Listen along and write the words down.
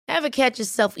Ever catch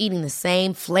yourself eating the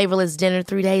same flavorless dinner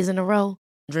 3 days in a row?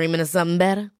 Dreaming of something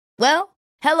better? Well,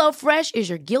 HelloFresh is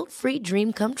your guilt-free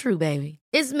dream come true, baby.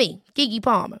 It's me, Keke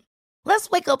Palmer. Let's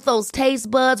wake up those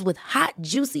taste buds with hot,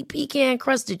 juicy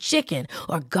pecan-crusted chicken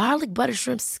or garlic butter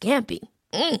shrimp scampi.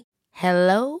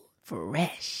 Hello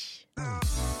Fresh.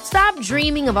 Stop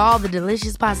dreaming of all the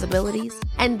delicious possibilities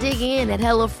and dig in at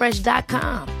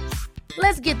HelloFresh.com.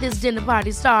 Let's get this dinner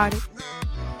party started.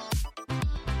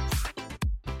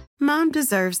 Mom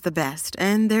deserves the best,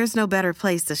 and there's no better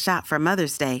place to shop for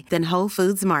Mother's Day than Whole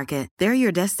Foods Market. They're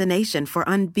your destination for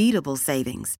unbeatable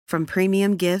savings, from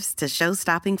premium gifts to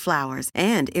show-stopping flowers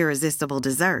and irresistible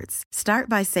desserts. Start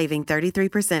by saving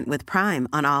 33% with Prime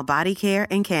on all body care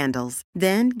and candles.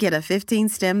 Then get a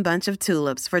 15-stem bunch of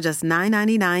tulips for just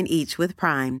 $9.99 each with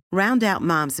Prime. Round out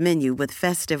Mom's menu with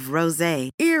festive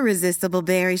rosé, irresistible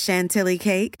berry chantilly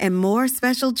cake, and more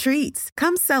special treats.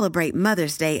 Come celebrate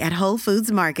Mother's Day at Whole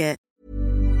Foods Market.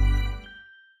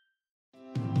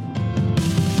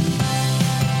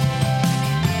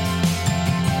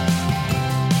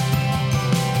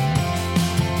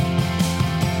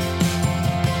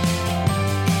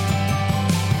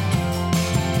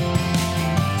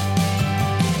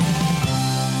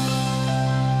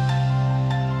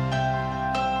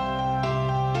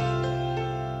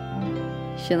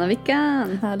 Tjena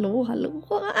Vickan! Hallå, hallå!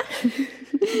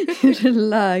 Hur är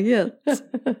läget?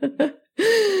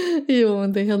 Jo,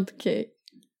 men det är helt okej.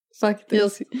 Faktiskt.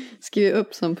 Jag skriver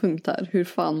upp som punkt här. Hur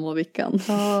fan mår Vickan?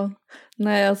 Ja,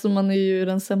 nej alltså man är ju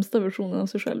den sämsta versionen av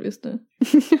sig själv just nu.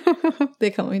 Det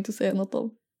kan man ju inte säga något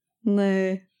om.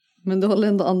 Nej, men du håller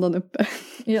ändå andan uppe.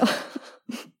 Ja.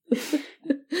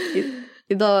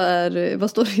 Idag är, vad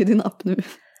står det i din app nu?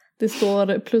 Det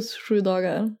står plus 7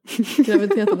 dagar.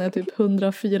 Graviditeten är typ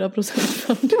 104%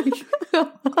 färdig.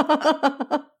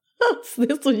 Alltså,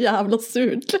 det är så jävla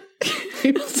surt.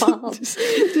 Fy fan.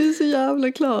 Du är så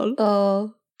jävla klar. Ja.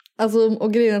 Alltså,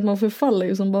 och grejen är att man förfaller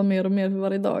ju som bara mer och mer för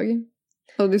varje dag.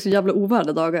 Och det är så jävla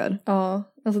ovärda dagar. Ja,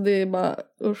 alltså det är bara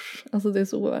usch. Alltså det är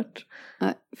så ovärt.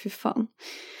 Nej, fy fan.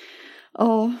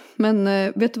 Ja, men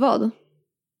vet du vad?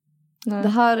 Nej. Det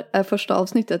här är första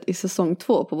avsnittet i säsong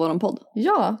 2 på våran podd.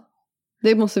 Ja.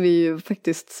 Det måste vi ju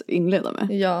faktiskt inleda med.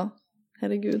 Ja,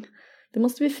 herregud. Det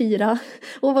måste vi fira.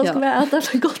 Och vad ska vi äta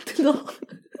för gott idag?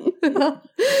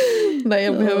 Nej,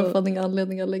 jag behöver fan inga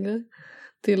anledningar längre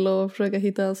till att försöka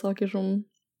hitta saker som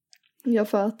jag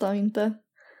får äta och inte.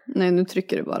 Nej, nu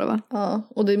trycker du bara, va? Ja,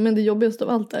 och men det jobbigaste av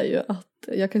allt är ju att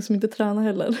jag kan som inte träna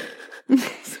heller.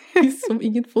 Det är som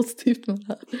inget positivt med det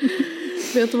här.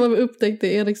 Vet du vad vi upptäckte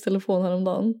i Eriks telefon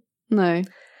häromdagen? Nej.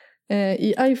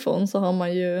 I iPhone så har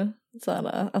man ju så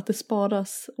här, att det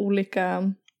sparas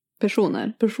olika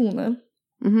personer.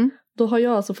 Mm-hmm. Då har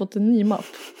jag alltså fått en ny mapp.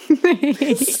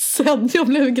 Nej. Sen jag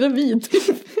blev gravid.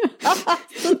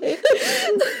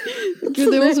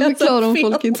 Gud, det måste förklara om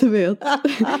folk inte vet.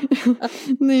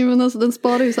 Nej, men alltså den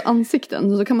sparar ju så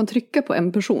ansikten. Så kan man trycka på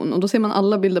en person och då ser man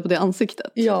alla bilder på det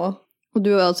ansiktet. Ja. Och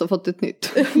du har alltså fått ett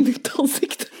nytt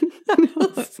ansikte.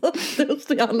 Alltså, det är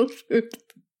så jävla sjukt.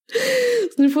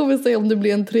 Så nu får vi se om det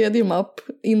blir en tredje mapp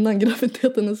innan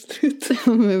graviditeten är slut.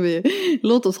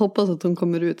 Låt oss hoppas att hon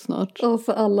kommer ut snart. Ja,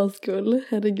 för allas skull,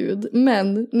 herregud.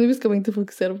 Men nu ska vi inte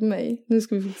fokusera på mig. Nu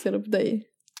ska vi fokusera på dig.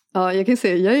 Ja, jag kan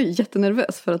säga, jag är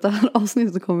jättenervös för att det här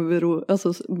avsnittet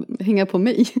kommer hänga på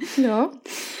mig. Ja.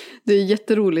 Det är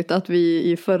jätteroligt att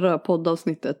vi i förra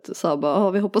poddavsnittet sa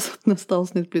bara, vi hoppas att nästa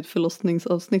avsnitt blir ett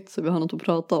förlossningsavsnitt så vi har något att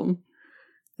prata om.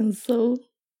 And so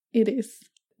it is.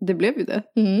 Det blev ju det.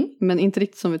 Mm. Men inte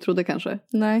riktigt som vi trodde kanske.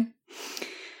 Nej.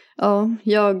 Ja,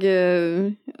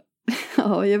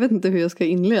 jag vet inte hur jag ska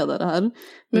inleda det här.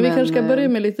 Men vi kanske ska börja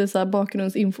med lite så här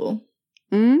bakgrundsinfo.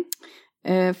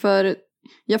 För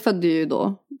jag födde ju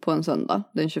då på en söndag,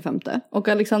 den 25. Och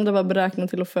Alexandra var beräknad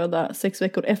till att föda 6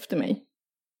 veckor efter mig.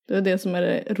 Det är det som är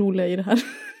det roliga i det här.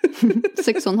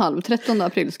 6,5, 13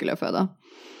 april skulle jag föda.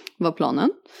 Var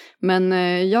planen. Men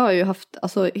jag har ju haft,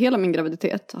 alltså hela min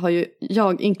graviditet har ju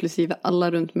jag inklusive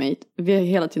alla runt mig, vi har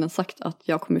hela tiden sagt att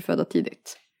jag kommer föda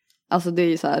tidigt. Alltså det är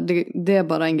ju så här, det är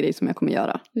bara en grej som jag kommer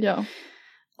göra. Ja.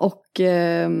 Och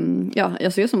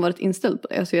alltså jag som varit inställd på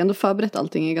det, alltså jag har ändå förberett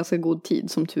allting i ganska god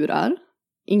tid som tur är.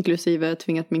 Inklusive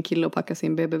tvingat min kille att packa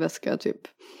sin BB-väska typ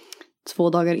 2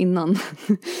 dagar innan.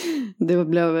 Det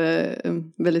blev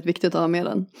väldigt viktigt att ha med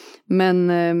den.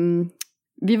 Men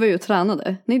vi var ju och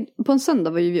tränade. Nej, på en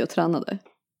söndag var ju vi och tränade.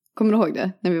 Kommer du ihåg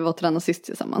det? När vi var och tränade sist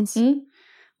tillsammans. Mm.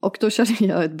 Och då körde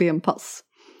jag ett benpass.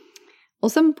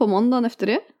 Och sen på måndagen efter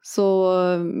det så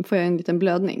får jag en liten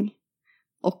blödning.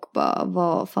 Och bara,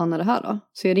 vad fan är det här då?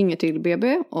 Så jag ringer till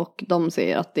BB och de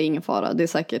säger att det är ingen fara. Det är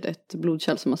säkert ett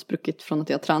blodkärl som har spruckit från att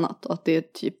jag har tränat. Och att det är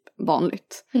typ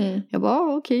vanligt. Jag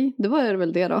bara, okej, det var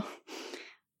väl det då.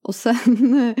 Och sen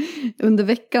under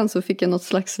veckan så fick jag något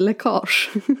slags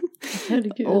läckage.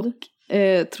 Herregud. Och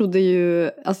trodde ju,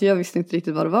 alltså jag visste inte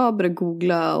riktigt vad det var. Började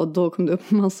googla och då kom det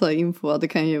upp massa info. Det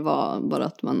kan ju vara bara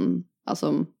att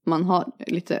man har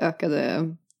lite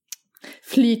ökade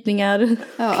flytningar.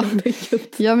 Ja,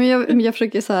 ja men jag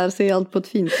försöker så här se allt på ett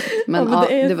fint sätt. Men, ja,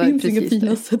 men det finns inga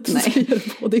fina sätt att se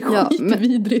det på. Det är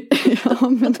skitvidrigt. Ja,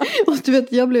 men och du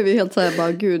vet, jag blev ju helt så här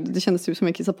bara, gud, det kändes typ som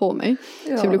jag kissade på mig.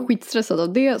 Ja. Så jag blev skitstressad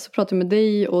av det. Så pratade jag med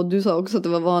dig och du sa också att det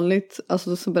var vanligt.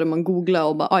 Alltså så började man googla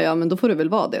och bara, ja men då får det väl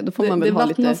vara det. Då får man väl det ha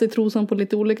lite. Det vattnas i trosan på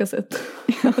lite olika sätt.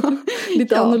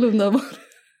 Lite annorlunda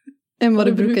än vad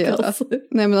det brukar göra.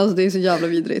 Nej men alltså det är så jävla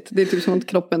vidrigt. Det är typ som att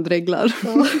kroppen dreglar.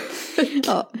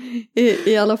 Ja.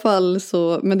 I alla fall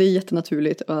så, men det är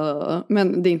jättenaturligt.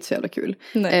 Men det är inte så jävla kul.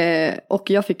 Och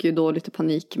jag fick ju då lite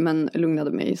panik men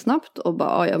lugnade mig snabbt. Och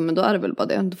bara, ja men då är det väl bara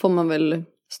det. Då får man väl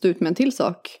stå ut med en till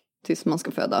sak tills man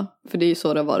ska föda. För det är ju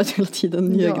så det har varit hela tiden,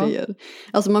 nya grejer.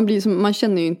 Alltså man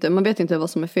känner ju inte, man vet inte vad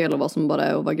som är fel och vad som bara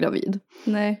är att vara gravid.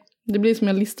 Nej. Det blir som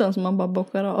en lista som man bara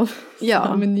bockar av.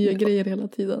 Ja. Med nya grejer hela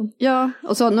tiden. Ja,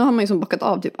 och så nu har man ju som bockat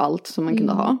av typ allt som man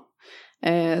kunde ha.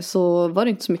 Så var det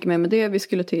inte så mycket mer med det. Vi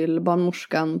skulle till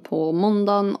barnmorskan på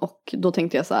måndagen. Och då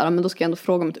tänkte jag så här, men då ska jag ändå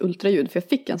fråga om ett ultraljud. För jag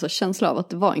fick en så här känsla av att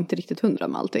det var inte riktigt 100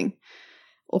 med allting.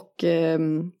 Och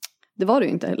det var det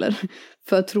ju inte heller.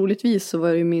 För troligtvis så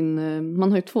var det ju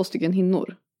man har ju 2 stycken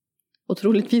hinnor. Och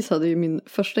troligtvis hade ju min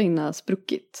första hinna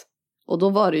spruckit. Och då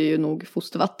var det ju nog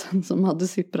fostervatten som hade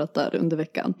sipprat där under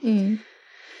veckan.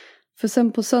 För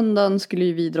sen på söndagen skulle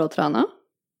ju vi dra och träna.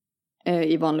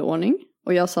 I vanlig ordning.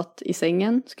 Och jag satt i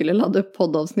sängen, skulle ladda upp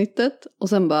poddavsnittet. Och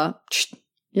sen bara,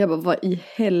 vad i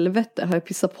helvete har jag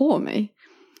pissat på mig?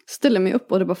 Ställer mig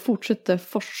upp och det bara fortsätter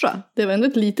forsa. Det var ändå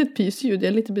ett litet pysljud, jag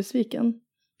är lite besviken.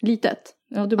 Litet?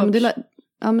 Ja, du bara...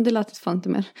 men det lät fan inte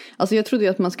mer. Alltså jag trodde ju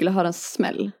att man skulle höra en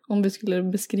smäll. Om vi skulle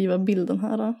beskriva bilden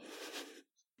här då.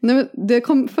 Nej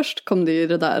men först kom det ju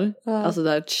det där. Alltså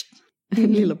där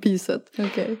lilla pyset.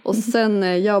 Okay. Och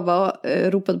sen jag bara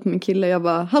ropade på min kille. Jag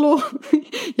bara, hallå.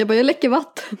 Jag läcker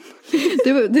vatten.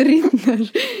 det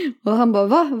rinner. Och han bara,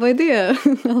 va? Vad är det?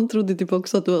 Han trodde typ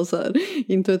också att det var så här.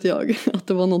 Inte vet jag. Att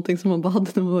det var någonting som man bara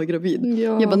hade när man var gravid.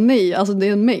 Ja. Jag bara, nej. Alltså det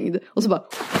är en mängd. Och så bara.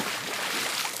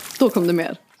 Då kom det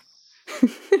mer.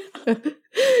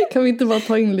 Kan vi inte bara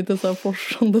ta in lite så här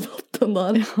forsande vatten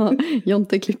där? Ja,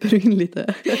 Jonte klipper in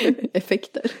lite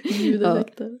effekter.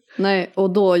 Ljudeffekter. Ja. Nej,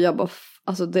 och då jag bara,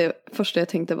 alltså det första jag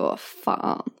tänkte var,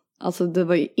 fan. Alltså det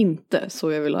var ju inte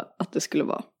så jag ville att det skulle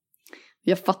vara.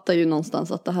 Jag fattar ju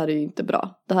någonstans att det här är ju inte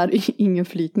bra. Det här är ju ingen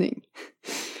flytning.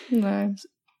 Nej.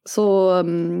 Så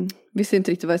visste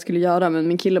inte riktigt vad jag skulle göra. Men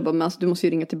min kille bara, men alltså, du måste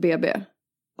ju ringa till BB.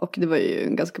 Och det var ju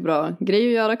en ganska bra grej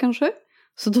att göra kanske.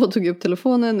 Så då tog jag upp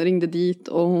telefonen, ringde dit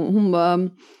och hon bara,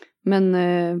 men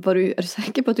är du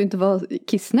säker på att du inte var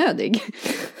kissnödig?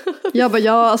 Jag bara,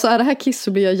 ja alltså är det här kiss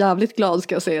så blir jag jävligt glad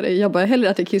ska jag säga det. Jag bara, hellre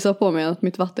att jag kissar på mig än att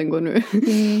mitt vatten går nu.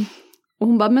 Och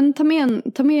hon bara, men ta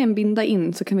med en binda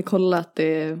in så kan vi kolla att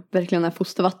det verkligen är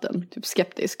fostervatten. Typ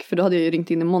skeptisk, för då hade jag ju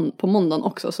ringt in på måndagen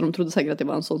också. Så de trodde säkert att det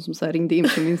var en sån som så här ringde in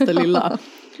för minsta lilla.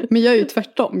 Men jag är ju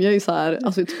tvärtom, jag är ju så här,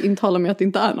 alltså intalar mig att det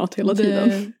inte är något hela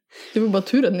tiden. Det var bara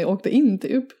tur att ni åkte in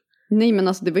typ. Nej men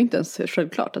alltså det var inte ens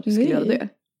självklart att vi skulle göra det.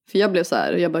 För jag blev så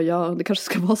här, jag bara ja det kanske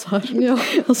ska vara så här. Ja.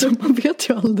 Alltså man vet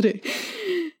ju aldrig.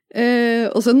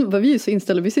 Och sen var vi ju så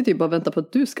inställda, vi sitter ju bara och väntar på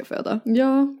att du ska föda.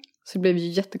 Ja. Så det blev ju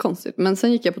jättekonstigt. Men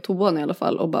sen gick jag på toan i alla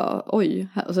fall och bara oj.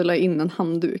 Och så la jag in en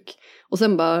handduk. Och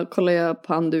sen bara kollade jag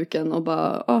på handduken och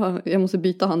bara jag måste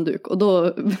byta handduk. Och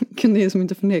då kunde jag som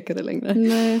inte förneka det längre.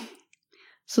 Nej.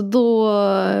 Så då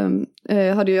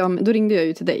då ringde jag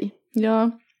ju till dig.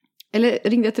 Ja. Eller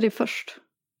ringde jag till dig först?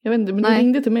 Jag vet inte, men du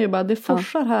ringde till mig och bara, det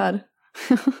forsar här.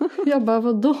 Jag bara,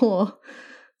 vadå?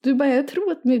 Du bara, jag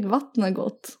tror att mitt vatten har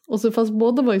gått. Och så fast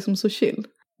båda var ju som så chill.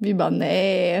 Vi bara,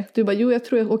 nej. Du bara, jo jag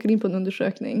tror jag åker in på en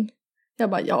undersökning. Jag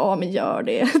bara, ja men gör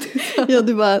det. Ja,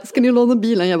 du bara, ska ni låna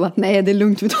bilen? Jag bara, nej det är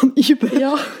lugnt, vi tar en Uber.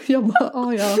 Ja, jag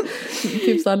bara, ja.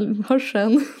 Typ såhär,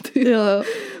 hörseln. Typ. Ja.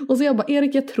 Och så jag bara,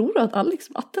 Erik jag tror att Alex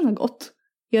vatten har gått.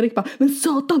 Erik bara, men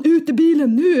satan ut i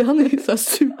bilen nu. Han är ju såhär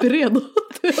superredo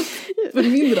för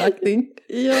min räkning.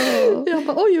 Ja. Jag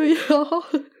bara, oj.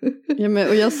 Ja, men,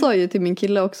 och jag sa ju till min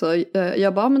kille också.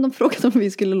 Jag bara, men de frågade om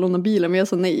vi skulle låna bilen. Men jag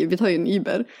sa nej, vi tar ju en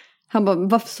Uber. Han bara,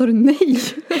 varför sa du nej?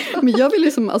 Men jag ville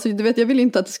liksom, alltså du vet, jag ville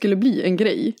inte att det skulle bli en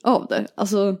grej av det.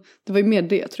 Alltså det var ju mer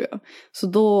det tror jag. Så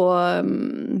då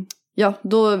Ja,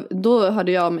 då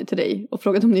hörde jag mig till dig och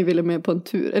frågade om ni ville med på en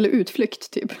tur, eller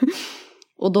utflykt typ.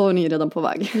 Och då är ni redan på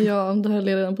väg. Ja, då höll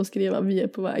jag redan på att skriva, vi är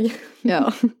på väg.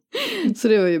 Ja, så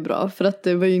det var ju bra. För att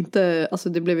det var ju inte, alltså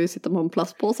det blev ju sitta på en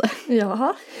plastpåse.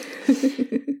 Jaha.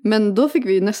 Men då fick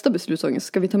vi nästa beslutsångest.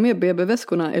 Ska vi ta med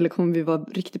BB-väskorna eller kommer vi vara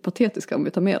riktigt patetiska om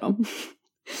vi tar med dem?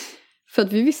 För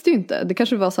att vi visste ju inte. Det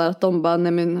kanske var så här att de bara,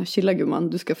 nej men chilla gumman,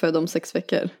 du ska föda om 6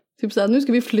 veckor. Typ så här, nu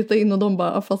ska vi flytta in och de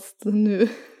bara, fast nu.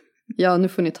 Ja, nu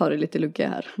får ni ta det lite lugge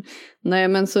här. Nej,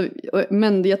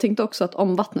 men jag tänkte också att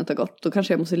om vattnet har gått, då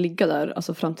kanske jag måste ligga där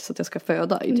alltså fram tills att jag ska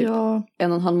föda i typ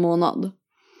 1,5 månad.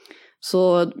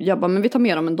 Så jag bara, men vi tar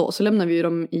med dem ändå. Så lämnar vi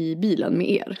dem i bilen med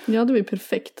er. Ja, det var ju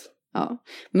perfekt. Ja,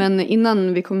 men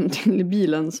innan vi kom till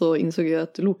bilen så insåg jag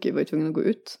att Loki var ju tvungen att gå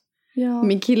ut. Ja.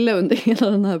 Min kille under hela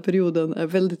den här perioden är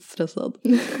väldigt stressad.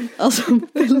 Alltså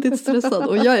väldigt stressad.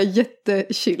 Och jag är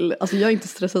jättechill. Alltså jag är inte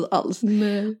stressad alls.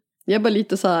 Nej. Jag är bara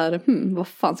lite så här, vad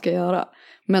fan ska jag göra?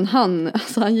 Men han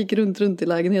gick runt i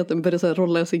lägenheten, började så här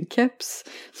rolla sin keps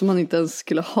som han inte ens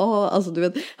skulle ha. Alltså du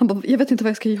vet, han bara, jag vet inte vad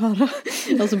jag ska göra.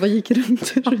 Alltså bara gick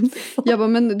runt. Jag bara,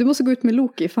 men du måste gå ut med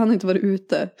Loki för han har inte varit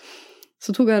ute.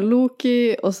 Så tog han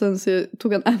Loki och sen så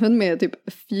tog han även med typ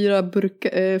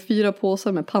 4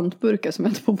 påsar med pantburkar som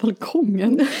hade på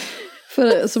balkongen.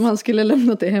 Som han skulle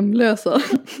lämna till hemlösa.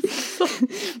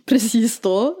 Precis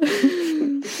då.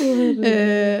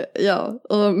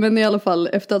 Men i alla fall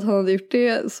efter att han hade gjort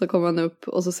det så kom han upp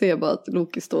och så ser jag bara att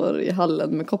Loki står i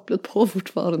hallen med kopplet på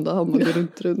fortfarande och han bara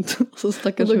går runt. Så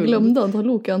stackars och då glömde han ta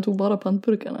Loki, han tog bara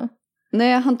pantburkarna.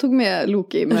 Nej, han tog med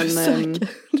Loki men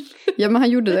ja, men han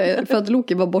gjorde det för att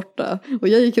Loki var borta. Och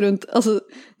jag gick runt, alltså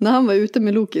när han var ute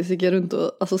med Loki så gick jag runt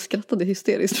och alltså, skrattade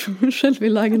hysteriskt för mig själv i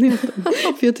lägenheten.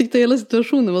 För jag tyckte hela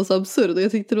situationen var så absurd och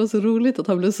jag tyckte det var så roligt att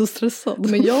han blev så stressad.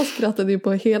 Men jag skrattade ju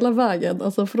på hela vägen,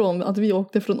 alltså från att vi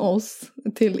åkte från oss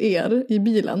till er i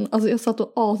bilen. Alltså jag satt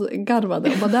och garvade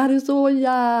och bara, det här är så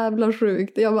jävla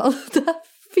sjukt. Jag bara, alltså, det här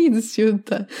finns ju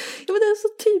inte. Ja, men det är så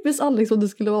typiskt Alex om det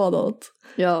skulle vara något.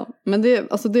 Ja, men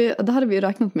det hade vi ju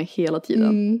räknat med hela tiden.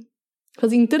 Mm.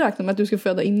 Fast inte räkna med att du ska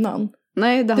föda innan.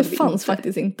 Nej, det fanns inte.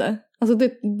 Faktiskt inte. Alltså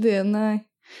nej.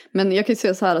 Men jag kan ju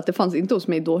säga så här att det fanns inte hos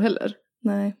mig då heller.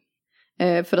 Nej.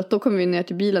 För att då kom vi ner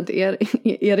till bilen till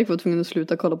Erik var tvungen att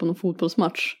sluta kolla på någon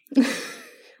fotbollsmatch.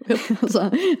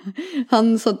 Alltså,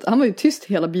 han var ju tyst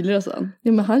hela bilresan.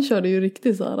 Ja, men han körde ju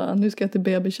riktigt så här, nu ska jag till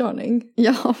BB-körning.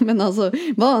 Ja, men alltså,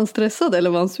 var han stressad eller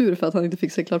var han sur för att han inte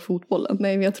fick se klart fotbollen?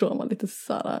 Nej, men jag tror han var lite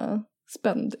så här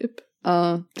spänd typ.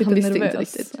 Ja, han visste nervös. Inte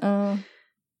riktigt. Ja,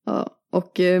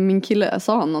 och min kille,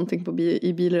 sa han någonting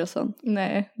i bilresan?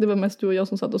 Nej, det var mest du och jag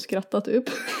som satt och skrattade typ.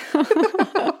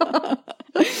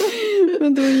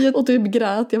 Men det var och typ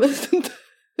grät, jag vet inte.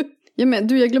 Ja,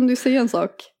 men jag glömde ju säga en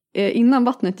sak. Innan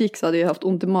vattnet gick så hade jag haft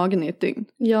ont i magen i ett dygn.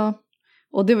 Ja.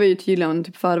 Och det var ju tydligen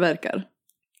typ förverkar.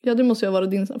 Ja, det måste ju ha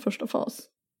varit din första fas.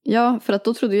 Ja, för att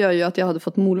då trodde jag ju att jag hade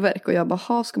fått molverk. Och jag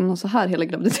bara, ska man ha så här hela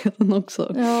graviditeten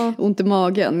också? Ja. Ont i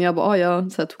magen. Jag bara,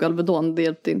 så jag tog Alvedon, det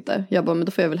hjälpte inte. Jag bara, men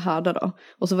då får jag väl härda då.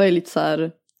 Och så var jag lite så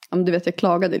här, du vet jag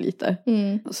klagade lite.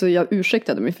 Mm. Så jag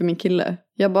ursäktade mig för min kille.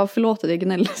 Jag bara, förlåt att jag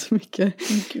gnällde så mycket.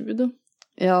 Gud.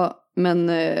 Ja, men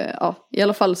i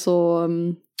alla fall så...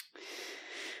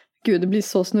 Gud, det blir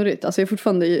så snurrigt. Alltså jag är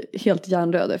fortfarande helt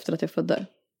hjärndöd efter att jag födde.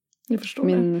 Jag förstår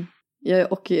det.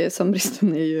 Jag och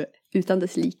sömnbristen är ju utan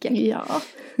dess like. Ja.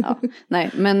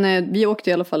 Nej, men vi åkte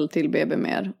i alla fall till BB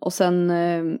mer. Och sen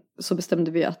så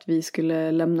bestämde vi att vi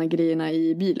skulle lämna grejerna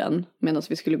i bilen. Medan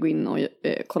vi skulle gå in och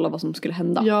kolla vad som skulle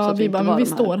hända. Ja, så att vi bara, men vi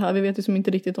står här. Vi vet ju som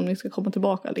inte riktigt om ni ska komma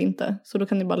tillbaka eller inte. Så då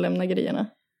kan ni bara lämna grejerna.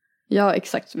 Ja,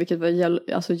 exakt. Vilket var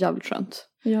jävligt skönt.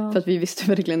 Ja. För att vi visste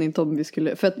verkligen inte om vi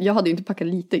skulle... För att jag hade ju inte packat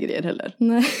lite grejer heller.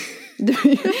 Nej.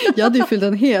 Jag hade ju fyllt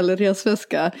en hel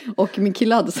resväska. Och min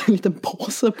kille hade så en liten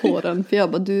påse på den. För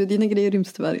jag bara, dina grejer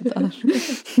ryms tyvärr inte här.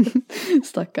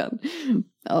 Stackarn.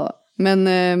 Ja. Men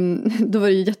då var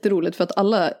det ju jätteroligt. För att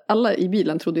alla i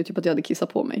bilen trodde ju typ att jag hade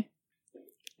kissat på mig.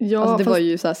 Ja, alltså det var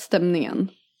ju så här stämningen.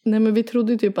 Nej, men vi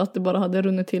trodde ju typ att det bara hade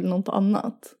runnit till något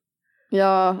annat.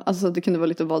 Ja, alltså det kunde vara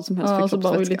lite vad som helst. Ja, så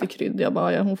bara lite krydd. Jag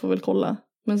bara, hon får väl kolla.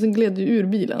 Men sen gled ju ur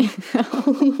bilen.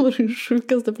 Hon var den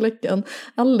sjukaste fläcken.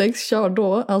 Alex kör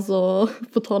då, alltså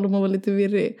på tal om att vara lite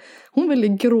virrig. Hon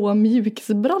väljer grå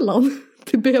mjukisbrallan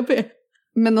till BB.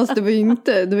 Men alltså det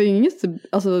var ju inget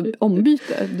alltså,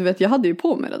 ombyte. Du vet, jag hade ju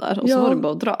på mig det där. Och så var det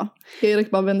bara att dra.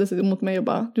 Erik bara vände sig mot mig och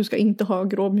bara, du ska inte ha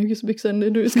grå mjukisbyxor när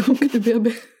du ska åka till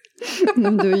BB.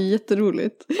 Men det var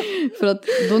jätteroligt. För att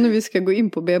då när vi ska gå in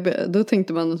på BB, då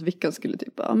tänkte man att Vickan skulle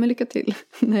typ, ja men lycka till.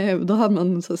 Nej, då hade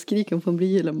man så skriken från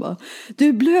bilen bara, du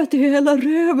är blöt i hela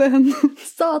röven.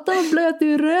 Satan blöt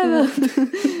i röven.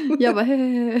 Jag bara,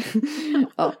 hehehe.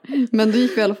 Ja. Men då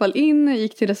gick vi i alla fall in,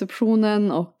 gick till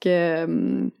receptionen och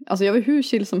alltså jag var hur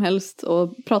chill som helst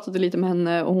och pratade lite med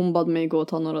henne och hon bad mig gå och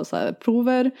ta några så här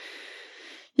prover.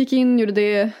 Gick in, gjorde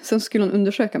det, sen skulle hon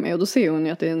undersöka mig och då ser hon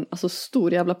ju att det är en alltså,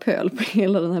 stor jävla pöl på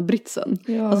hela den här britsen.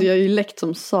 Ja. Alltså jag är ju läckt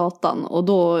som satan och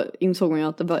då insåg hon ju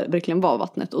att det verkligen var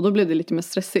vattnet och då blev det lite mer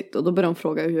stressigt och då började hon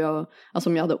fråga hur jag, alltså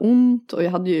om jag hade ont och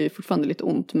jag hade ju fortfarande lite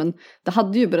ont men det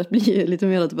hade ju börjat bli lite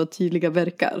mer att det var tydliga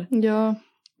verkar. Ja.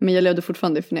 Men jag levde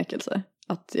fortfarande i förnekelse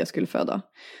att jag skulle föda.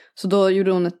 Så då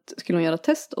skulle hon göra ett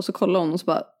test och så kollade hon och så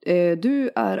bara,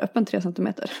 du är öppen 3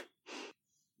 centimeter.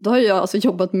 Då har jag alltså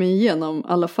jobbat mig igenom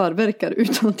alla förverkar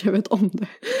utan att jag vet om det.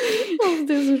 Alltså,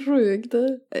 det är så sjukt.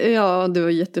 Ja, det var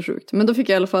jättesjukt. Men då fick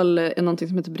jag i alla fall någonting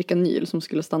som heter Bricanyl som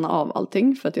skulle stanna av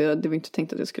allting. För att det var inte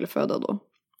tänkt att jag skulle föda då.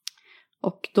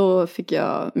 Och då fick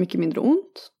jag mycket mindre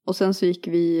ont. Och sen så gick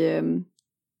vi...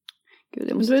 Gud,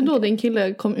 jag måste det var då din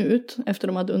kille kom ut efter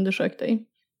de hade undersökt dig.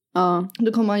 Ja.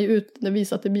 Då kom han ju ut när vi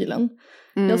satt i bilen.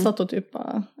 Mm. Jag satt och typ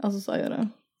bara, alltså så här,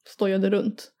 stojade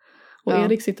runt. Och Ja.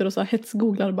 Erik sitter och så här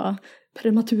hetsgooglar bara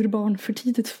prematurbarn för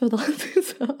tidigt födda.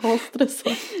 Så här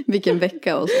stressad. Vilken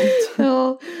vecka och sånt.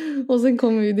 Ja, och sen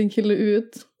kommer ju din kille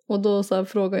ut. Och då så här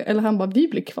frågar, eller han bara, vi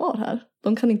blir kvar här.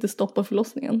 De kan inte stoppa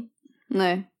förlossningen.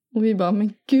 Nej. Och vi bara,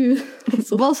 men gud.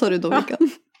 Så, Vad sa du då, Vickan?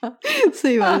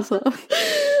 Säg vad du sa.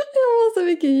 jag måste,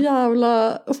 vilken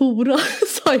jävla hora,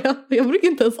 sa jag. Jag brukar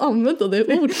inte ens använda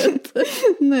det ordet.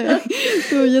 Nej,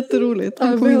 det var jätteroligt.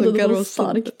 Han kom in och garvade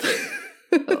starkt.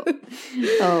 Ja.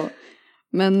 Ja.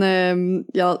 Men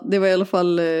ja, det var i alla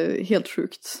fall helt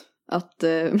sjukt att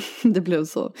det blev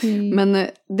så. Mm. Men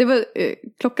det var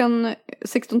klockan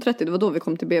 16:30, det var då vi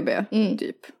kom till BB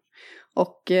typ.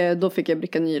 Och då fick jag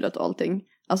Bricanylet och allting.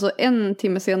 Alltså 1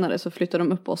 timme senare så flyttade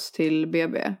de upp oss till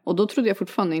BB. Och då trodde jag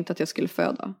fortfarande inte att jag skulle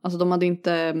föda. Alltså de hade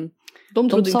inte... De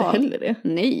trodde inte heller det.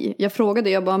 Nej, jag frågade,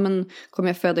 jag bara, men kommer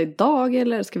jag föda idag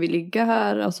eller ska vi ligga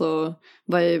här? Alltså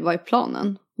vad är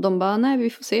planen? De bara, nej vi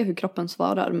får se hur kroppen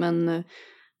svarar. Men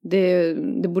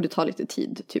det borde ta lite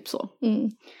tid, typ så. Mm.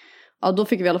 Ja, då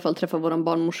fick vi i alla fall träffa våran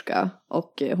barnmorska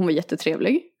och hon var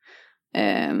jättetrevlig.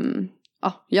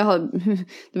 Ja,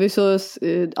 det var ju så,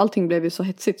 allting blev ju så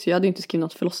hetsigt så jag hade ju inte skrivit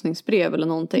något förlossningsbrev eller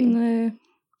någonting. Nej.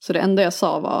 Så det enda jag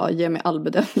sa var, ge mig all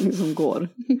bedövning som går.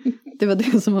 Det var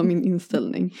det som var min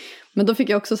inställning. Men då fick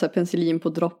jag också så här penicillin på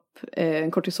dropp,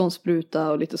 en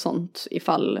kortisonspruta och lite sånt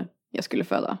ifall jag skulle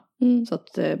föda. Mm. Så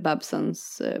att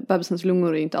bebisens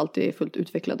lungor är inte alltid fullt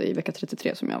utvecklade i vecka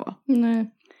 33 som jag var.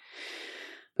 Nej.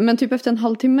 Men typ efter en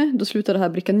halvtimme då slutade det här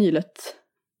Bricanylet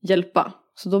hjälpa.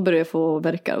 Så då började jag få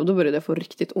värkar och då började jag få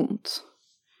riktigt ont.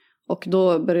 Och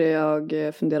då började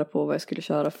jag fundera på vad jag skulle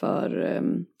köra för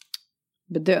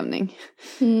bedövning.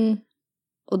 Mm.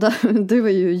 Och det var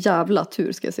ju jävla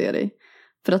tur ska jag säga dig.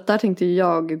 För att där tänkte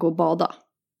jag gå och bada.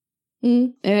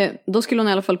 Mm. Då skulle hon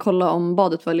i alla fall kolla om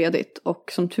badet var ledigt.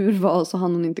 Och som tur var så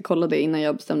hann hon inte kolla det innan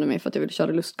jag bestämde mig för att jag ville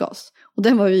köra lustgas. Och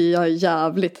den var ju jag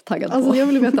jävligt taggad Alltså på. jag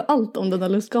ville veta allt om den där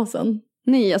lustgasen.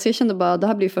 Nej, alltså jag kände bara det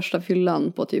här blir första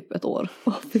fyllan på typ 1 år.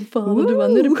 Fy fan, och du bara,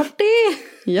 nu är det party!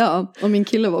 Ja, och min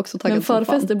kille var också taggad Men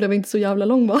förfesten blev inte så jävla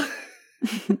lång va?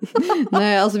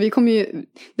 Nej, alltså vi kom ju,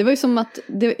 det var ju som att,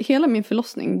 hela min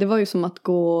förlossning, det var ju som att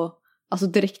gå, alltså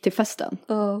direkt till festen.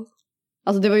 Ja.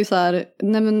 Alltså det var ju så här,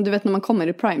 nej men du vet när man kommer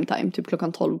i primetime, typ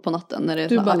klockan 12 på natten. När det är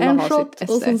Du så bara, alla en har shot sitt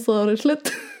och esse. sen så är det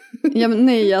slut. Ja men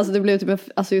nej, alltså det blev typ,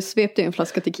 alltså jag svepte i en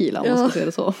flaska tequila om man ska säga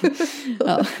det så.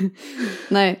 Ja.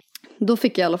 Nej, då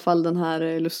fick jag i alla fall den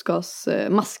här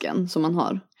lustgasmasken som man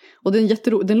har. Och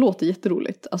den låter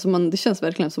jätteroligt. Alltså det känns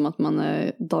verkligen som att man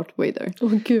är Darth Vader.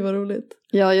 Åh gud vad roligt.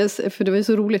 Ja, för det var ju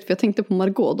så roligt för jag tänkte på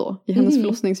Margot då. I hennes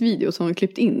förlossningsvideo så har hon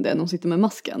klippt in det när hon sitter med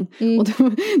masken. Och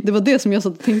det var det som jag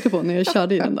satt och tänkte på när jag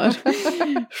körde i den där.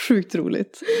 Sjukt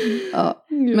roligt. Ja.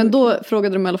 Men då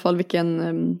frågade de i alla fall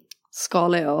vilken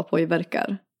skala jag var på i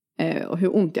verkar. Och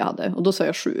hur ont jag hade. Och då sa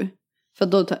jag 7. För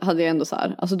då hade jag ändå så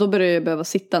här. Alltså då började jag behöva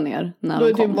sitta ner när då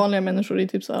de är kom. typ vanliga människor i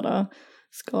typ så här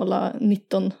skala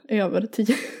 19 över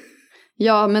 10.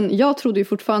 Ja, men jag trodde ju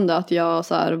fortfarande att jag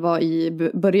så här var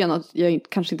i början att jag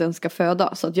kanske inte ens ska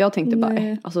föda. Så att jag tänkte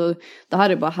bara, alltså det här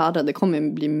är bara härda, det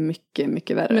kommer bli mycket,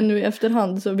 mycket värre. Men nu i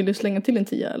efterhand så vill du slänga till en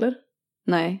 10 eller?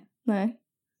 Nej. Nej.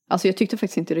 Alltså jag tyckte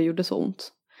faktiskt inte det gjorde så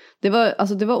ont. Det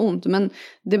var ont, men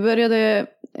det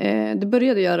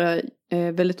började göra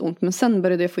väldigt ont. Men sen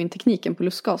började jag få in tekniken på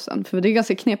lustgasen. För det är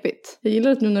ganska knepigt. Jag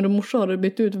gillar att nu när du morsar har du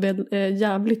bytt ut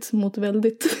jävligt mot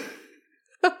väldigt.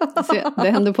 Se, det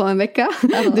hände på en vecka.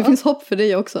 Det finns hopp för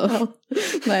dig också. Ja.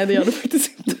 Nej, det gör det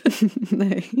faktiskt inte.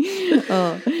 Nej,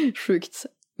 ja, sjukt.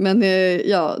 Men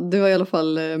ja, det var i alla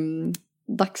fall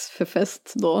dags för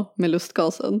fest då med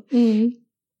lustgasen.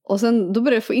 Och sen då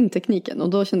började jag få in tekniken och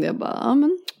då kände jag bara, ja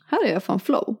men här är jag fan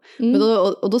flow. Men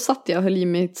då satt jag och höll i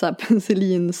mitt så här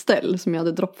penicillinställ som jag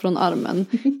hade droppat från armen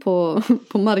på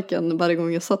marken varje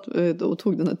gång jag satt och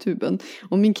tog den här tuben.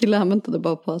 Och min kille han väntade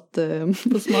bara på att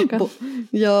På smaka. på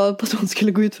att hon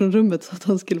skulle gå ut från rummet så att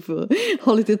han skulle få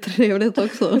ha lite trevligt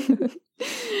också.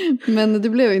 Men det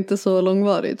blev inte så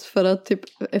långvarigt för att typ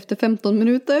efter 15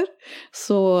 minuter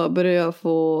så började jag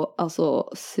få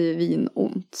alltså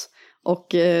svinont.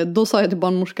 Och då sa jag till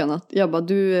barnmorskan att jag bara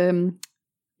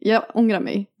jag ångrar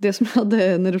mig. Det som jag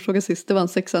hade när du frågade sist, det var en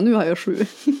 6, nu har jag 7.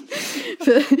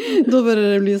 För då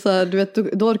började det bli så här, du vet,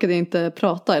 då orkade jag inte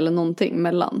prata eller någonting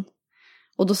mellan.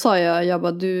 Och då sa jag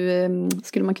bara,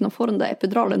 skulle man kunna få den där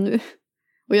epiduralen nu?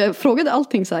 Och jag frågade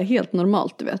allting så här helt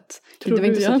normalt, du vet. Tror det var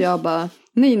inte så att jag bara,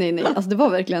 nej. Alltså det var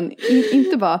verkligen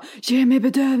inte bara, ge mig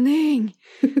bedövning.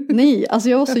 Nej, alltså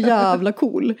jag var så jävla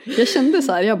cool. Jag kände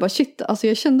så här, jag bara shit, alltså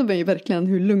jag kände mig verkligen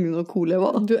hur lugn och cool jag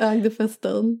var. Du ägde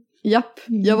festen. Japp,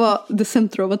 jag var the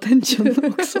center of attention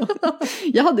också.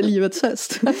 Jag hade livets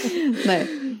fest. Nej,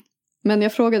 men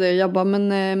jag frågade, jag bara,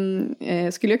 men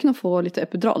skulle jag kunna få lite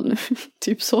epidural nu?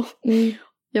 Typ så.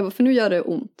 Jag bara, för nu gör det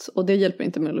ont och det hjälper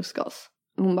inte med lustgas.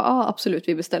 Hon bara, ja absolut,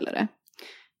 vi beställer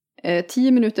det.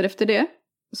 10 minuter efter det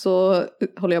så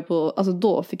håller jag på, alltså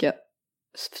då fick jag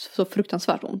så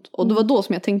fruktansvärt ont. Och det var då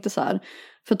som jag tänkte så här,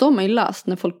 för då har man ju läst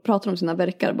när folk pratar om sina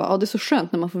verkar, bara, det är så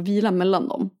skönt när man får vila mellan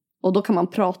dem. Och då kan man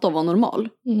prata och vara normal.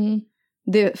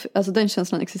 Alltså den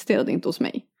känslan existerade inte hos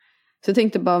mig. Så jag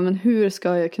tänkte bara, men hur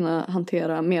ska jag kunna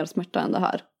hantera mer smärta än det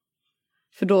här?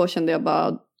 För då kände jag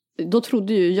bara, då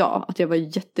trodde ju jag att jag var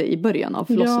jätte i början av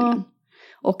förlossningen. Ja.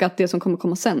 Och att det som kommer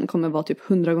komma sen kommer vara typ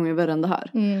 100 gånger värre än det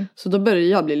här. Så då började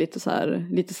jag bli lite så här,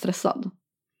 lite stressad.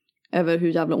 Över hur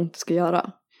jävla ont det ska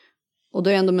göra. Och då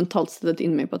har jag ändå mentalt ställt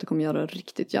in mig på att det kommer göra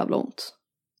riktigt jävla ont.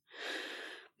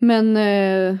 Men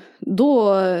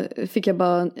då fick jag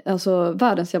bara alltså,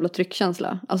 världens jävla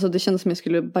tryckkänsla. Alltså det kändes som jag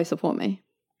skulle bajsa på mig.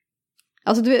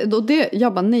 Alltså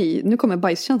jag bara nej, nu kommer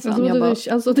bajskänslan.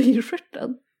 Alltså det är ju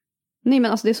stjärten. Nej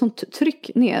men alltså det är sånt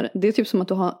tryck ner. Det är typ som att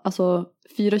du har alltså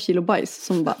 4 kilo bajs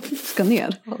som bara ska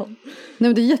ner. Nej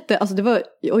men det är alltså det var,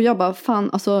 och jag bara fan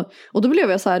alltså, och då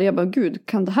blev jag så här, jag bara gud,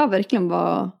 kan det här verkligen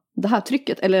vara det här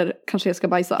trycket, eller kanske jag ska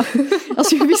bajsa?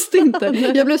 Alltså jag visste inte.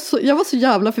 Jag var så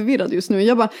jävla förvirrad just nu.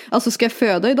 Jag bara, alltså ska jag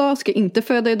föda idag? Ska jag inte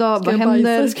föda idag? Vad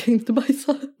händer? Ska jag inte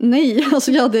bajsa? Nej,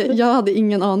 alltså jag hade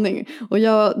ingen aning. Och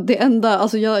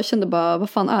alltså jag kände bara, vad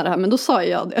fan är det här? Men då sa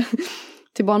jag det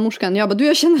till barnmorskan. Jag bara,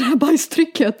 jag känner det här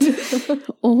bajstrycket.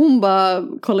 Och hon bara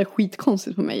kollade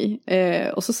skitkonstigt på mig.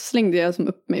 Och så slängde jag som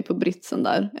upp mig på britsen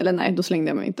där. Eller nej, då slängde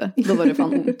jag mig inte. Då var det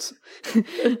fan ont.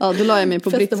 Ja, då la jag mig på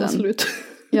britsen. Festen var slut.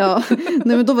 Ja,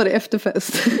 nej men då var det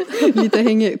efterfest. Lite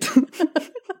hängigt.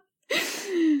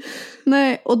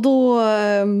 Nej, och då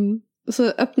så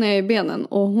öppnar jag benen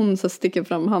och hon så sticker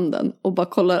fram handen och bara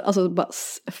kollar, alltså bara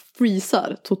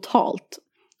freezar totalt.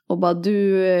 Och bara,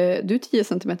 du är 10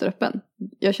 centimeter öppen.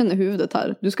 Jag känner huvudet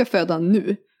här. Du ska föda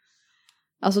nu.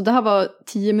 Alltså det här var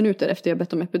 10 minuter efter jag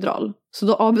bett om epidural. Så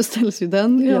då avbeställs ju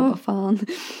den. Ja. Jag bara fan.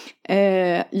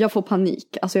 Jag får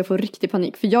panik. Alltså jag får riktig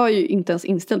panik. För jag är ju inte ens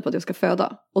inställd på att jag ska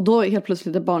föda. Och då är helt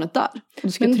plötsligt det barnet där. Och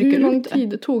då ska jag trycka hur lång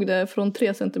tid tog det från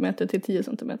 3 centimeter till 10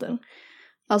 centimeter?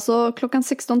 Alltså klockan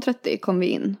 16:30 kom vi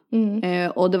in.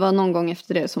 Och det var någon gång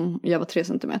efter det som jag var 3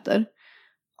 centimeter.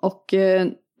 Och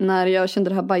när jag kände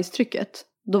det här bajstrycket,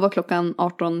 då var klockan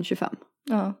 18:25.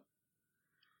 Ja.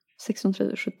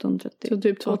 16:30, 17:30. Så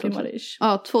typ 2 timmar ish.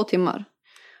 Ja, 2 timmar.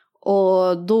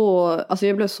 Och då, alltså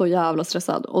jag blev så jävla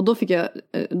stressad. Och då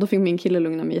fick min kille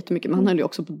lugna mig jättemycket. Men han höll ju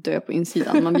också på att dö på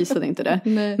insidan. Man visade inte det.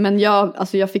 Men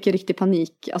jag fick en riktig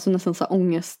panik. Alltså nästan så här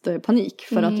ångestpanik.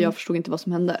 För att jag förstod inte vad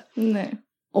som hände. Nej.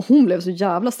 Och hon blev så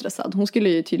jävla stressad. Hon skulle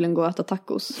ju tydligen gå och äta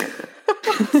tacos.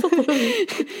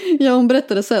 Ja, hon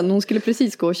berättade sen. Hon skulle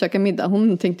precis gå och käka middag.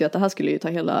 Hon tänkte ju att det här skulle ju ta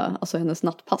hela, alltså hennes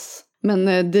nattpass.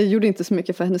 Men det gjorde inte så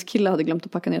mycket för hennes kille hade glömt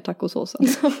att packa ner tacosåsen.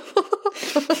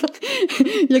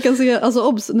 Jag kan se, alltså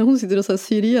obs, när hon sitter och så här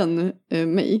syr igen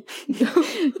mig.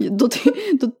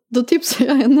 Då tipsar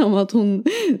jag henne om att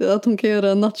hon kan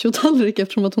göra nachotallrik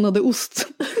eftersom att hon hade ost.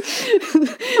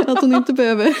 Att hon inte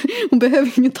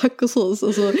behöver ingen tacosås.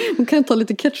 Alltså, hon kan ta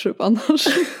lite ketchup annars.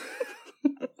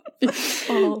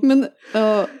 Men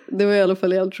ja, det var i alla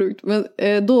fall helt sjukt. Men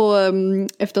då,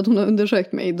 efter att hon har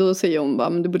undersökt mig, då säger hon bara,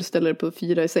 men du borde ställa dig på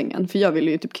 4 i sängen. För jag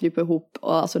ville ju typ krypa ihop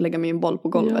och alltså lägga mig i en boll på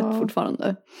golvet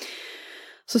fortfarande.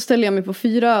 Så ställer jag mig på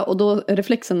 4 och då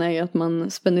reflexen är ju att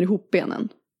man spänner ihop benen.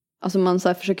 Alltså man så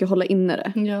här försöker hålla inne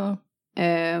det. Ja.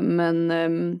 Men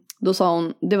då sa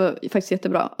hon, det var faktiskt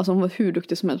jättebra. Alltså hon var hur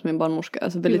duktig som helst med en barnmorska.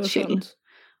 Alltså väldigt chill. Skönt.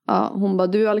 Ja, hon bara,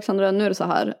 du Alexandra, nu är det så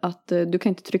här att du kan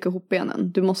inte trycka ihop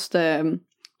benen. Du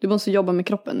måste jobba med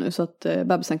kroppen nu så att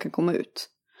bebisen kan komma ut.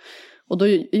 Och då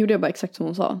gjorde jag bara exakt som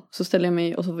hon sa. Så ställde jag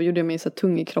mig och så gjorde jag mig så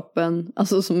tung i kroppen.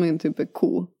 Alltså som en typ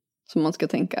ko som man ska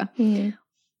tänka.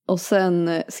 Och sen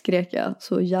skrek jag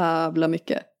så jävla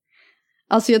mycket.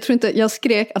 Alltså jag tror inte, jag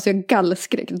skrek, alltså jag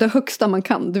gallskrek. Det högsta man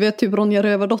kan. Du vet typ Ronja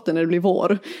Rövardotter när det blir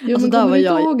vår. Ja, alltså, men kommer du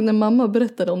inte ihåg när mamma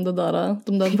berättade om de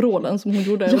där vrålen som hon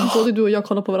gjorde? Ja. Både du och jag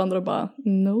kollade på varandra och bara,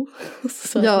 no.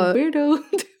 Så ja. Weirdo.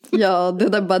 Ja, det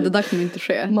där kommer inte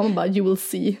ske. Mamma bara, you will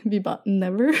see. Vi bara,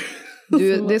 never.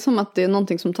 Det är som att det är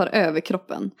någonting som tar över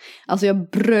kroppen. Alltså jag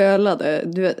brölade.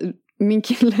 Du vet, min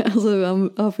kille, alltså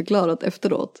han har förklarat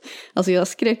efteråt. Alltså jag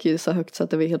skrek ju så högt så att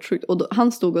det var helt sjukt. Och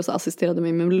han stod och så assisterade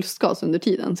mig med lustgas under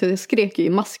tiden. Så jag skrek ju i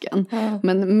masken.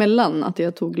 Men mellan att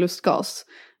jag tog lustgas.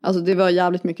 Alltså det var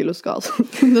jävligt mycket lustgas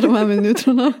under de här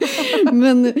minuterna.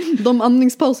 Men de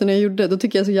andningspauserna jag gjorde, då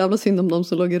tycker jag så jävla synd om de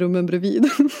som låg i rummen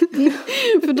bredvid.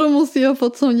 För då måste jag ha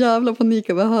fått sån jävla panik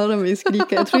av att höra mig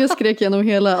skrika. Jag tror jag skrek genom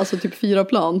hela, alltså typ 4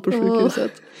 plan på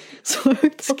sjukhuset. Så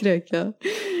högt skrek jag.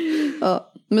 Ja.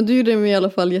 Men du gjorde mig i alla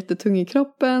fall jättetung i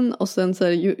kroppen. Och sen så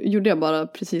här, gjorde jag bara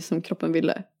precis som kroppen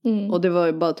ville. Och det var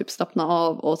ju bara typ slappna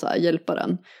av och så här, hjälpa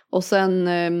den. Och sen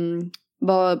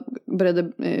bara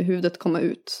började huvudet komma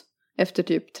ut. Efter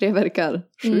typ 3 veckor.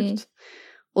 Sjukt.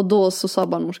 Och då så sa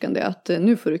barnmorskan det att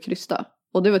nu får du krysta.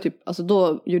 Och det var typ, alltså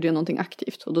då gjorde jag någonting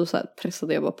aktivt. Och då så här,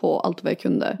 pressade jag bara på allt vad jag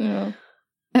kunde. Ja.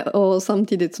 Och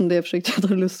samtidigt som det försökte jag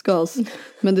ta lustgas.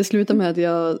 Men det slutar med att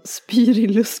jag spyr i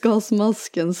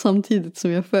lustgasmasken samtidigt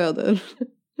som jag föder.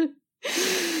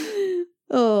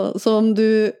 Ja, så om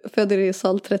du föder i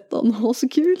sal 13, så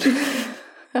kul.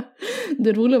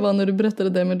 Det roliga var när du berättade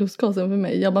det med lustgasen för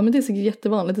mig. Jag bara, men det är säkert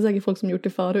jättevanligt. Det är säkert folk som gjort det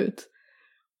förut.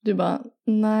 Du bara,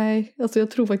 nej, alltså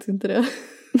jag tror faktiskt inte det.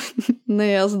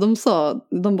 Nej, alltså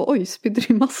de bara, oj, spydde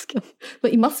du i masken?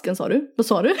 Vad i masken sa du? Vad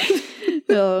sa du?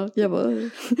 Ja, jag bara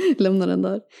lämnar den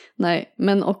där. Nej,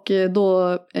 men och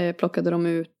då plockade de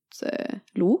ut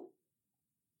Lo.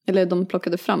 Eller de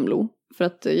plockade fram Lo. För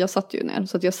att jag satt ju ner.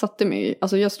 Så att jag satte mig,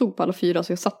 alltså jag stod på alla 4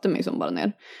 så jag satte mig som bara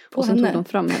ner. Och sen tog de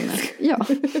fram henne. Ja.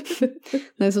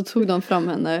 Nej, så tog de fram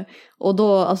henne. Och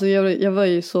då, alltså jag var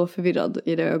ju så förvirrad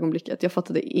i det ögonblicket. Jag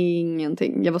fattade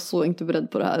ingenting. Jag var så inte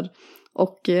beredd på det här.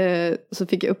 Och så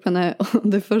fick jag upp henne. Och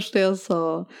det första jag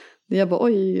sa, jag bara,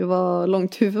 oj vad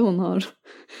långt huvud hon har.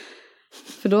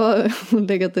 För då har hon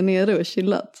legat där nere och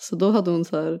chillat. Så då hade hon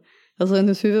så här, alltså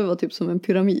hennes huvud var typ som en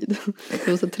pyramid.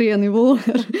 Det var så 3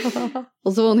 nivåer.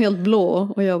 Och så var hon helt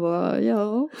blå. Och jag bara,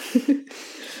 ja.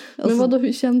 Men vadå,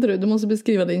 hur kände du? Du måste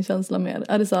beskriva din känsla mer.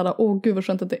 Är det så här, åh gud vad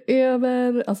skönt att det är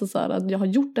över? Alltså så här, att jag har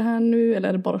gjort det här nu? Eller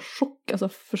är det bara chock? Alltså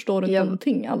förstår du inte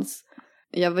någonting alls?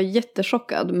 Jag var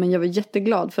jättechockad, men jag var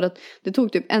jätteglad för att det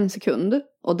tog typ 1 sekund.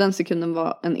 Och den sekunden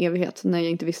var en evighet när jag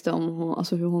inte visste om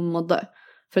hur hon mådde.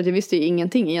 För att jag visste ju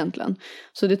ingenting egentligen.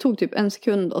 Så det tog typ 1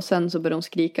 sekund och sen så började hon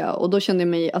skrika. Och då kände jag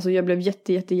mig, alltså jag blev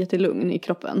jättelugn i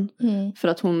kroppen. För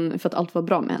att allt var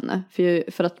bra med henne.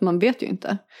 För att man vet ju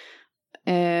inte.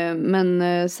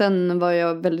 Men sen var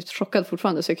jag väldigt chockad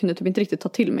fortfarande. Så jag kunde typ inte riktigt ta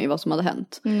till mig vad som hade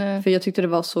hänt. Nej. För jag tyckte det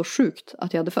var så sjukt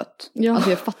att jag hade fött. Ja. Alltså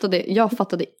jag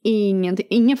fattade ingenting.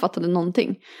 Ingen fattade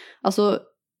någonting. Alltså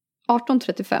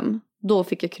 18:35 då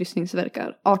fick jag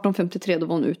kryssningsverkar. 18:53 då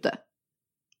var hon ute.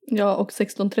 Ja, och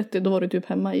 16:30 då var du typ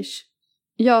hemma-ish.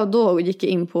 Ja, då gick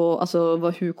jag in på, alltså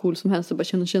var hur cool som helst och bara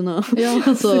känna. Ja,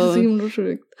 alltså, det är så himla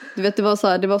sjukt. Du vet, det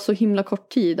var så himla kort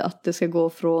tid att det ska gå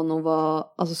från att vara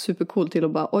alltså, supercool till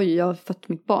att bara, oj, jag har fött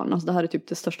mitt barn. Alltså det här är typ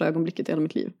det största ögonblicket i hela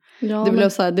mitt liv.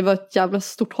 Ja, det var ett jävla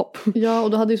stort hopp. Ja,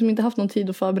 och du hade ju som inte haft någon tid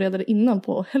att förbereda dig innan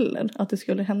på heller, att det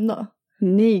skulle hända.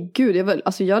 Nej, gud,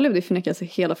 jag levde i förnekelse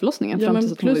hela förlossningen fram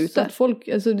tills att hon var ute. Att folk,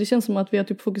 alltså det känns som att vi har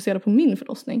typ fokuserat på min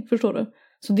förlossning, förstår du?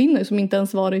 Så din har ju som inte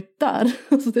ens varit där.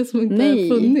 Alltså det som inte har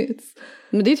funnits.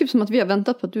 Men det är typ som att vi har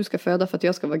väntat på att du ska föda för att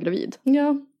jag ska vara gravid.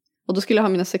 Ja. Och då skulle jag ha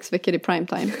mina 6 veckor i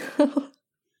primetime.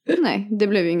 Nej, det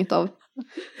blev ju inget av.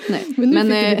 Nej. Men nu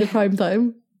fick du lite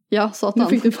primetime. Ja, satan. Nu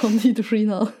fick du fan dit och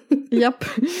skina. Japp.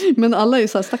 Men alla är ju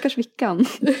så här, stackars Vickan.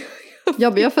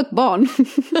 Jag har fött barn.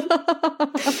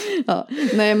 Ja.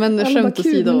 Nej, men skämt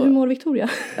åsido. Men hur mår Victoria?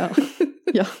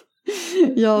 Ja.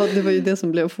 Ja, det var ju det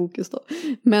som blev fokus då.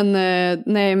 Men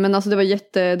nej, men alltså det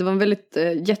var en väldigt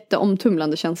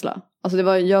jätteomtumlande känsla. Alltså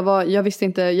jag visste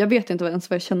inte, jag vet inte ens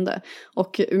vad jag kände.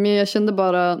 Men jag kände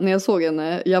bara när jag såg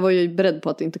henne, jag var ju beredd på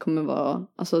att det inte kommer vara,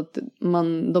 alltså att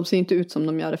de ser inte ut som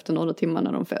de gör efter några timmar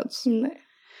när de föds. Nej.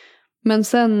 Men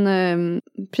sen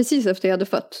precis efter jag hade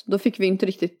fött, då fick vi inte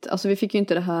riktigt, alltså vi fick ju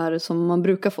inte det här som man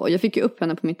brukar få. Jag fick ju upp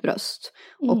henne på mitt bröst.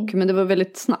 Men det var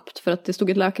väldigt snabbt för att det stod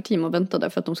ett läkarteam och väntade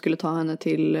för att de skulle ta henne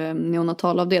till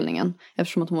neonatalavdelningen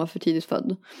eftersom att hon var för tidigt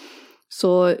född.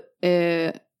 Så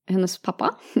hennes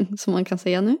pappa, som man kan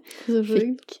säga nu,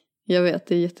 jag vet,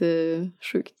 det är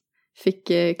jättesjukt,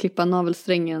 fick klippa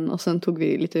navelsträngen och sen tog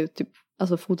vi lite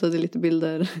alltså fotade lite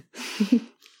bilder.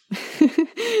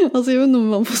 Alltså jag vet inte om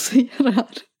man får säga det här.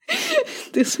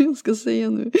 Det som jag ska säga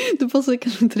nu, det passar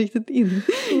kanske inte riktigt in.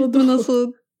 Men alltså,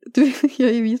 jag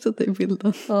har ju visat dig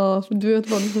bilden. Ja, för du vet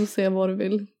vad du får säga vad du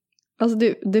vill. Alltså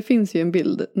det finns ju en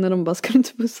bild när de bara ska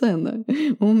inte pussa henne.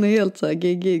 Och hon är helt så här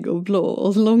geggig och blå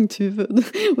och långt huvud.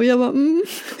 Och jag bara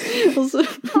och så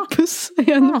pussar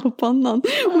jag henne på pannan.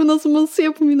 Men alltså man ser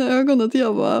på mina ögon att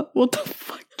jag bara what the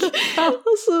fuck.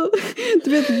 Alltså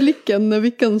du vet blicken när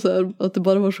Vickan så här, att det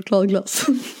bara var chokladglass.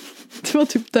 Det var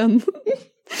typ den.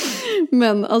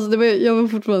 Men alltså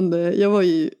jag var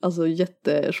ju alltså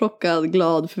jättechockad,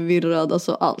 glad, förvirrad,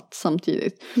 alltså allt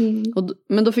samtidigt.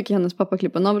 Men då fick hennes pappa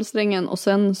klippa navelsträngen och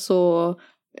sen så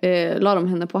la de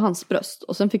henne på hans bröst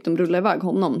och sen fick de rulla iväg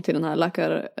honom till den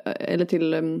här eller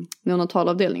till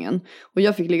neonatalavdelningen. Och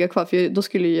jag fick ligga kvar för då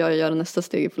skulle jag göra nästa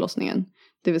steg i förlossningen,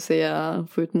 det vill säga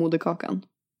få ut moderkakan.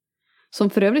 Som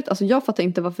för övrigt, alltså jag fattar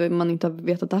inte varför man inte har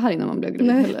vetat det här innan man blev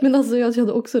gravid heller. Men alltså jag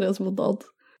kände också det spontant.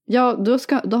 Ja,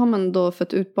 då har man då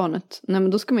fött ut barnet. Nej,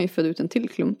 men då ska man ju föda ut en till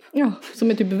klump. Ja,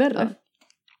 som är typ värre.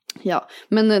 Ja,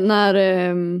 men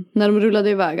när de rullade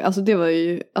iväg, alltså det var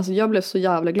ju, alltså jag blev så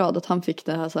jävla glad att han fick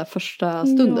det här, så här första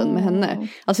stunden med henne.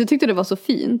 Alltså jag tyckte det var så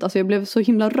fint, alltså jag blev så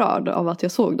himla rörd av att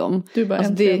jag såg dem. Du bara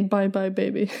alltså, bye bye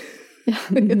baby.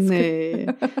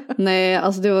 Nej,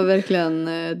 alltså det var verkligen,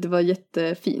 det var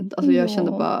jättefint. Alltså jag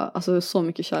kände bara, alltså så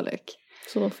mycket kärlek.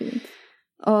 Så fint.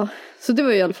 Ja, så det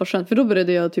var i alla fall skönt. För då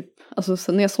började jag typ,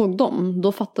 alltså när jag såg dem,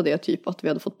 då fattade jag typ att vi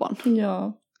hade fått barn.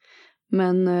 Ja.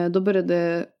 Men då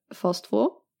började fas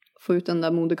 2, få ut den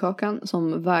där moderkakan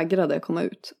som vägrade komma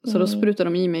ut. Så då sprutade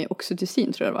de i mig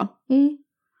oxytocin, tror jag det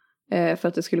var. För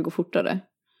att det skulle gå fortare.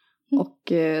 Och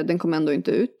den kom ändå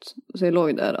inte ut. Så jag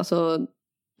låg där, alltså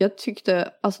jag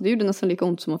tyckte, alltså det gjorde nästan lika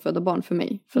ont som att föda barn för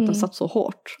mig. För att den satt så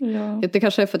hårt. Ja. Det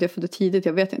kanske är för att jag födde tidigt,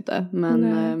 jag vet inte.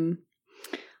 Men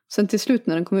sen till slut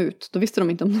när den kom ut, då visste de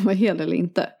inte om den var hel eller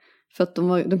inte. För att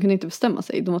de kunde inte bestämma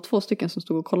sig. De var 2 stycken som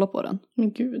stod och kollade på den.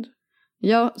 Men gud.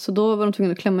 Ja, så då var de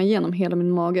tvungna att klämma igenom hela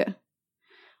min mage.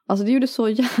 Alltså det gjorde så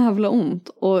jävla ont.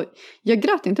 Och jag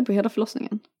grät inte på hela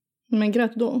förlossningen. Men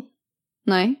grät då?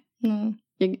 Nej.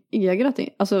 Jag grät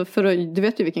inte. Alltså du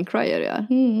vet ju vilken crier jag är.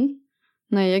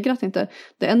 Nej, jag grät inte.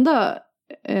 Det enda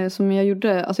som jag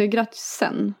gjorde, alltså jag grät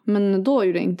sen. Men då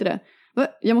gjorde jag inte det.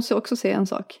 Jag måste också säga en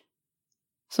sak.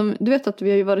 Som, du vet att vi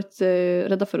har ju varit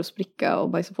rädda för att spricka och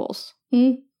bajsa på oss.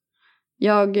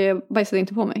 Jag bajsade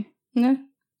inte på mig. Nej.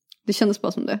 Det kändes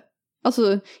bara som det.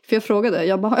 Alltså, för jag frågade,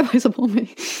 jag bara, har jag bajsat på mig?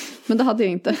 Men det hade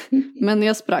jag inte. Men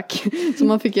jag sprack. Så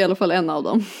man fick i alla fall en av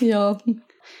dem. Ja.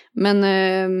 Men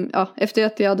efter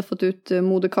att jag hade fått ut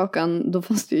moderkakan, då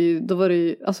var det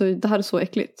ju, alltså det här är så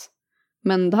äckligt.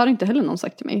 Men det har inte heller någon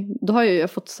sagt till mig. Då har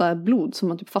jag fått så här blod som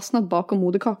har typ fastnat bakom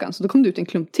moderkakan. Så då kom det ut en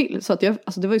klump till. Så att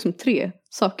alltså det var ju som 3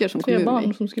 saker som kom ur mig. 3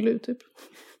 barn som skulle ut typ.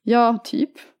 Ja,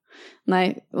 typ.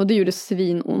 Nej, och det gjorde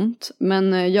svinont.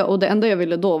 Men och det enda jag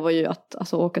ville då var ju att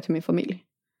alltså, åka till min familj.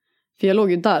 För jag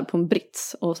låg ju där på en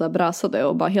brits och så här bräsade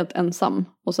och bara helt ensam.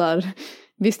 Och så här,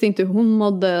 visste inte hur hon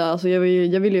mådde. Alltså jag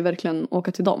ville ju verkligen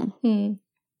åka till dem.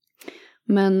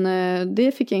 Men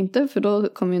det fick jag inte, för då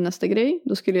kom ju nästa grej.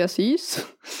 Då skulle jag sys.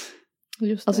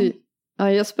 Just det. Alltså,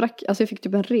 jag sprack, alltså jag fick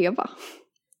typ en reva.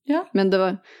 Ja.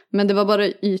 Men det var bara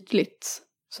ytligt.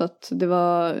 Så att det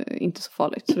var inte så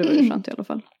farligt. Så det var ju skönt i alla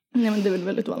fall. Nej, men det är väl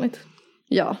väldigt vanligt.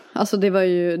 Ja, alltså det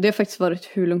har faktiskt varit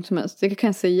hur lugnt som helst. Det kan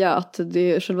jag säga att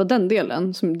själva den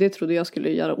delen, som det trodde jag skulle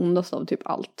göra ondast av typ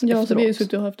allt. Ja, efteråt. så vi har ju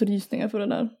suttit och haft rysningar för det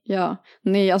där. Ja,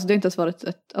 nej, alltså det har inte ens varit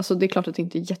alltså det är klart att det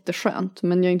inte är jätteskönt.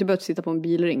 Men jag har inte behövt sitta på en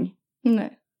bilring.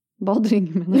 Nej.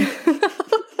 Badring menar jag.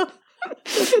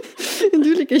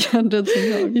 Du är lika hjärndöd som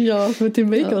jag. Ja, för till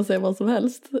mig kan man säga vad som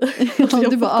helst. Ja, jag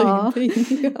du bara,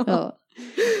 ingenting. Ja.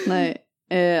 Nej.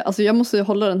 Alltså jag måste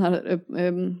hålla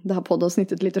det här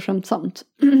poddavsnittet lite skämtsamt.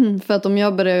 För att om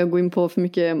jag börjar gå in på för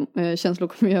mycket känslor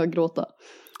kommer jag gråta.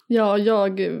 Ja,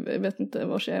 jag vet inte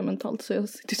var jag är mentalt, så jag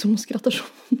sitter som och skrattar så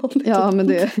vanligt. Ja, men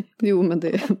det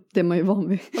är man ju van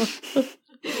vid.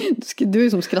 Du är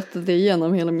som skrattade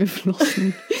igenom hela min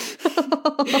förlossning.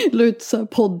 La ut så här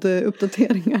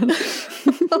podduppdateringar.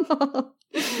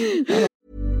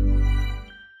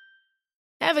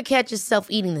 Ever catch yourself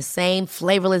eating the same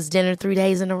flavorless dinner 3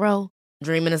 days in a row?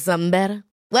 Dreaming of something better?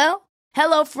 Well,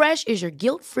 HelloFresh is your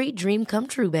guilt-free dream come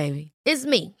true, baby. It's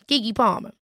me, Keke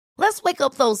Palmer. Let's wake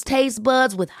up those taste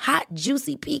buds with hot,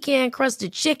 juicy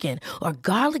pecan-crusted chicken or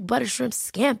garlic butter shrimp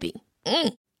scampi.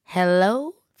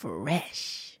 Hello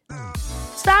Fresh.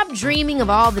 Stop dreaming of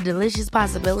all the delicious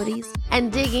possibilities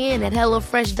and dig in at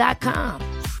HelloFresh.com.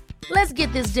 Let's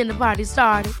get this dinner party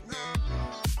started.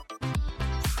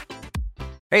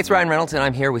 Hey, it's Ryan Reynolds, and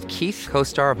I'm here with Keith,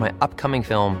 co-star of my upcoming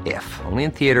film, If, only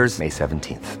in theaters May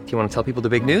 17th. Do you want to tell people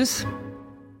the big news?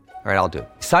 All right, I'll do it.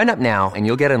 Sign up now and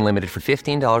you'll get unlimited for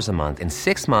 $15 a month and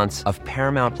 6 months of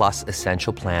Paramount Plus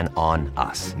Essential Plan on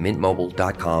us.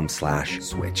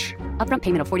 MintMobile.com/switch. Upfront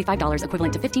payment of $45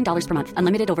 equivalent to $15 per month.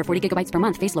 Unlimited over 40 gigabytes per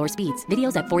month. Face lower speeds.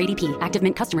 Videos at 480p. Active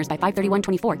Mint customers by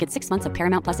 531.24 get 6 months of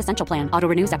Paramount Plus Essential Plan. Auto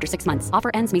renews after 6 months.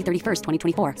 Offer ends May 31st,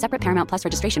 2024. Separate Paramount Plus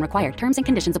registration required. Terms and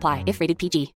conditions apply if rated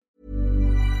PG.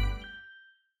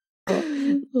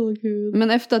 Gud.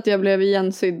 Men efter att jag blev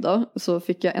igensydd då, så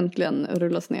fick jag äntligen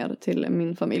rullas ner till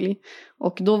min familj.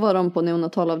 Och då var de på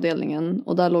neonatalavdelningen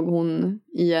och där låg hon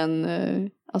i en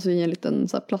liten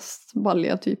så här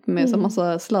plastbalja typ med så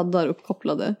massa sladdar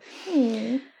uppkopplade.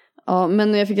 Ja,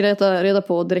 men jag fick reda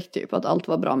på direkt typ att allt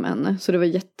var bra med henne. Så det var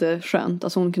jätteskönt.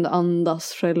 Alltså hon kunde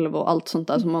andas själv och allt sånt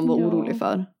där som man var orolig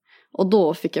för. Och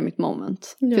då fick jag mitt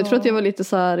moment. För jag tror att jag var lite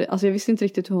så här, alltså jag visste inte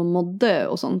riktigt hur hon mådde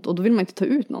och sånt. Och då vill man inte ta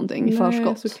ut någonting i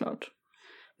förskott. Såklart.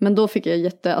 Men då fick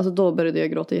jag då började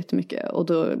jag gråta jättemycket. Och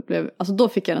då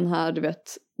fick jag den här, du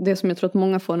vet, det som jag tror att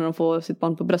många får när de får sitt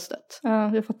barn på bröstet.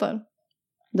 Ja, jag fattar.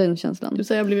 Den känslan. Du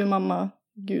säger jag blivit mamma,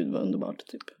 gud vad underbart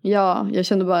typ. Ja, jag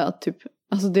kände bara att typ,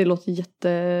 alltså det låter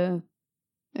jätte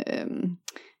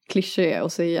kliché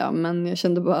att säga. Men jag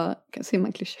kände bara, säger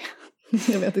man kliché?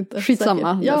 Jag vet inte.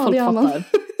 Skitsamma, ja, folk fattar.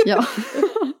 Ja.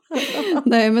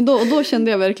 Nej, men då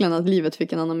kände jag verkligen att livet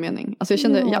fick en annan mening. Alltså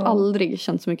jag har aldrig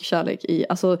känt så mycket kärlek i.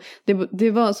 Alltså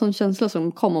det var en sån känsla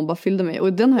som kom och bara fyllde mig.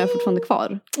 Och den har jag fortfarande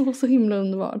kvar. Så himla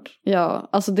underbart. Ja,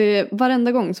 alltså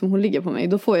varenda gång som hon ligger på mig,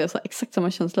 då får jag så exakt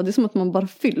samma känsla. Det är som att man bara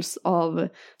fylls av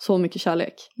så mycket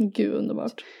kärlek. Gud,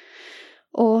 underbart.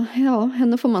 Och ja,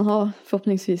 henne får man ha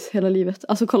förhoppningsvis hela livet.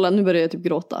 Alltså kolla, nu börjar jag typ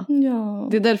gråta. Ja.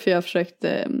 Det är därför jag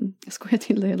försökte skoja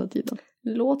till det hela tiden.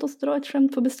 Låt oss dra ett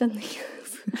skämt på beställning.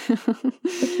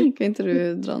 Kan inte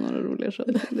du dra några roliga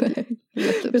skämt?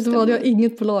 Vet du vad, jag har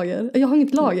inget på lager. Jag har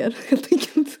inget lager, helt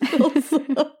enkelt.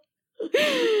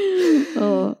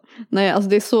 Nej, alltså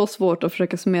det är så svårt att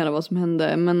försöka summera vad som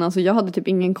hände. Men alltså jag hade typ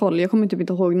ingen koll. Jag kommer typ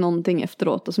inte ihåg någonting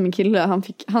efteråt. Alltså min kille,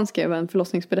 han skrev en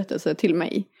förlossningsberättelse till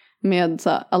mig. Med så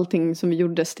här, allting som vi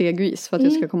gjorde stegvis. För att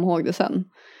jag ska komma ihåg det sen.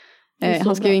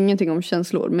 Han skrev ingenting om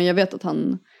känslor. Men jag vet att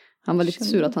han var lite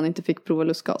sur att han inte fick prova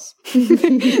lustgas.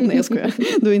 Nej, jag skojar.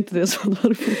 Det var inte det som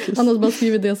var fokus. Han hade bara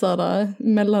skrivit det så här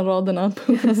mellan raderna.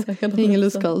 Ingen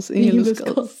lustgas.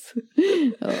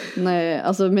 Ja, nej,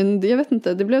 alltså men jag vet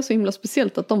inte. Det blev så himla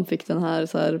speciellt att de fick den här,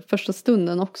 så här första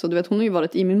stunden också. Du vet, hon har ju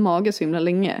varit i min mage så himla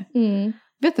länge.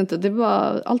 Vet inte,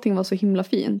 allting var så himla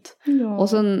fint. Ja. Och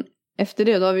sen efter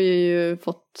det då har vi ju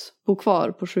fått bo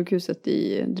kvar på sjukhuset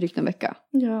i drygt en vecka.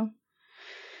 Ja.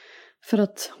 För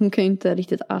att hon kan ju inte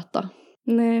riktigt äta.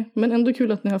 Nej, men ändå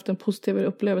kul att ni har haft en positiv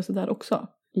upplevelse där också.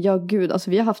 Ja, gud, alltså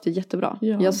vi har haft det jättebra.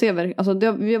 Ja. Jag ser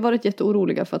vi har varit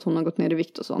jätteoroliga för att hon har gått ner i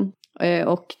vikt och så.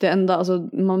 Och det enda, alltså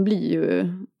man blir ju,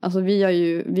 alltså vi har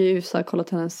ju så här kollat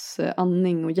hennes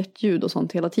andning och hjärtljud och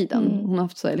sånt hela tiden. Hon har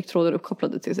haft så här elektroder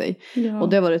uppkopplade till sig. Ja. Och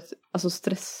det har varit alltså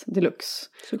stress deluxe.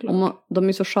 Och de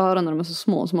är så sköra när de är så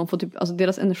små, så man får typ, alltså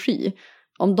deras energi,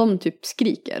 om de typ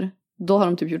skriker, då har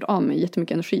de typ gjort av med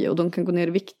jättemycket energi. Och de kan gå ner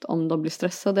i vikt om de blir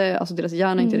stressade. Alltså deras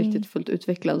hjärna är inte riktigt fullt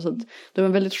utvecklad. Så att de är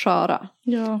väldigt sköra.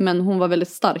 Ja. Men hon var väldigt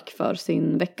stark för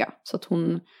sin vecka. Så att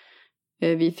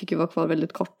vi fick ju vara kvar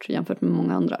väldigt kort jämfört med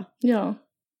många andra. Ja,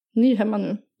 ni är hemma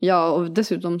nu. Ja, och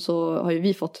dessutom så har ju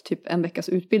vi fått typ en veckas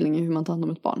utbildning i hur man tar hand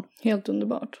om ett barn. Helt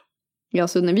underbart. Ja,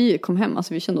 så när vi kom hem,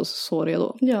 alltså vi kände oss så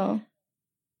redo. Ja.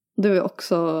 Det var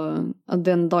också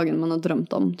den dagen man har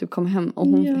drömt om. Typ kom hem och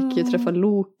hon fick ju träffa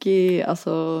Loki.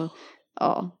 Alltså,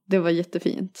 ja, det var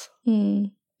jättefint.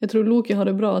 Jag tror Loki har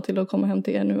det bra till att komma hem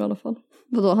till er nu i alla fall.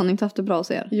 Vadå, han har inte haft det bra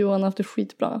hos er? Jo, han har haft det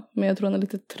skitbra. Men jag tror han är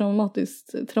lite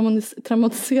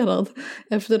traumatiserad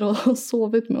efter att ha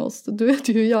sovit med oss. Du vet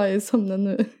ju hur jag är i sömnen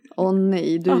nu. Åh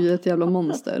nej, du är ju ett jävla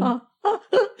monster.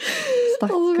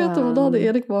 Stackarn. Och så vet du, då hade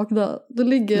Erik vaknat. Då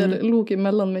ligger Loki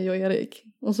mellan mig och Erik.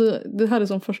 Och så, det här är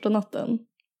som första natten.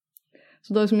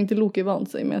 Så då har som inte Loki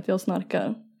vant sig med att jag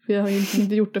snarkar. För jag har ju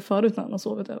inte gjort det förut när han har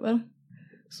sovit över.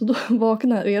 Så då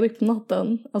vaknar Erik på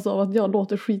natten, alltså av att jag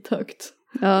låter skithögt.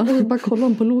 Ja. Och så bara kollar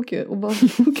han på Loki och bara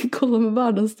Loki kollar med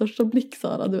världens största blick så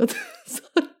här, du vet. Så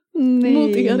här, mot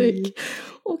Erik.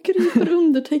 Och kryper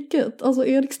under täcket, alltså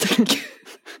Eriks täcke.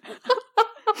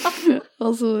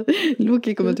 Alltså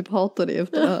Loki kommer typ hata dig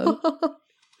efter det här.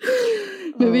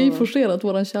 Men vi har ju forcerat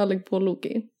våran kärlek på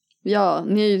Loki. Ja,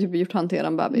 ni har ju typ gjort hantera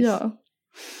en bebis. Ja.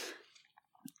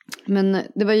 Men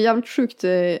det var jävligt sjukt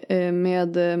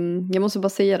med, jag måste bara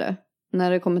säga det,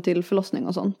 när det kommer till förlossning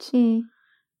och sånt. Mm.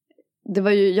 Det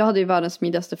var ju, jag hade ju världens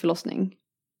smidigaste förlossning.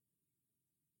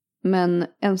 Men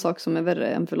en sak som är värre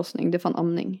än förlossning, det är fan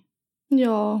amning.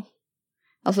 Ja.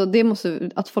 Alltså det måste,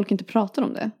 att folk inte pratar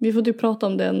om det. Vi får typ prata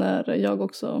om det när jag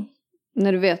också...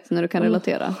 När du vet, när du kan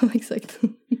relatera. Exakt.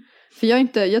 För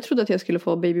jag trodde att jag skulle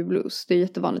få baby blues. Det är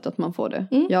jättevanligt att man får det.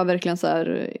 Mm. Jag har verkligen så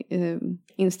här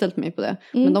inställt mig på det.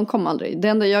 Mm. Men de kom aldrig. Det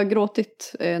enda jag har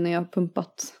gråtit när jag har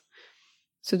pumpat.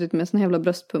 Suttit med sån jävla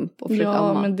bröstpump och försökt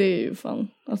amma. Ja, men det är ju fan,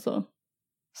 alltså...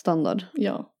 Standard.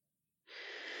 Ja.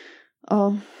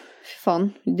 Ja, fan.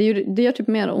 Det gör typ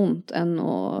mer ont än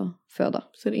att föda.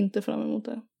 Ser inte fram emot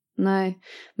det. Nej,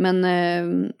 men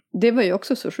det var ju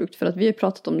också så sjukt. För att vi har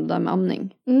pratat om det där med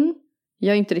amning. Mm.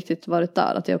 Jag har inte riktigt varit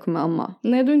där att jag kommer amma.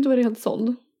 Nej, du har inte varit helt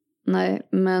såld. Nej,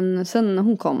 men sen när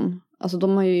hon kom. Alltså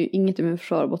de har ju inget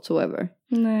immunförsvar whatsoever.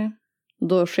 Nej.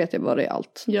 Då sket jag bara i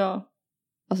allt. Ja.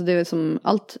 Alltså det är som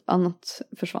allt annat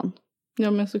försvann.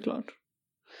 Ja, men såklart.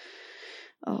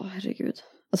 Ja, herregud.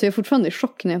 Alltså jag är fortfarande i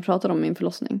chock när jag pratar om min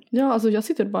förlossning. Ja, alltså jag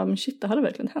sitter och bara, men shit, det här har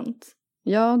verkligen hänt.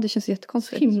 Ja, det känns Så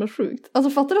jättekonstigt. himla sjukt.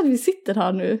 Alltså fattar du att vi sitter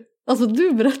här nu? Alltså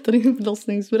du berättar din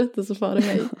förlossningsberättelse före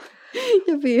mig.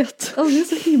 Jag vet. Alltså det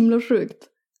är så himla sjukt.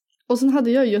 Och sen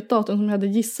hade jag ju ett datum som jag hade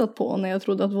gissat på när jag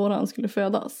trodde att våran skulle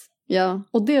födas. Ja.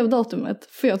 Och det datumet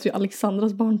föds ju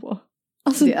Alexandras barn på.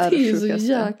 Alltså det är ju så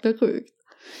jäkla sjukt.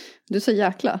 Du sa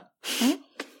jäkla. Ja.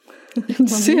 Du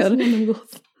ser.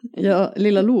 Ja,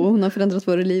 lilla Lo, hon har förändrat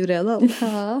våra liv redan.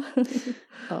 Ja.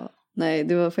 Ja. Nej,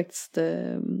 det var faktiskt...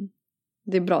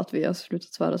 det är bra att vi har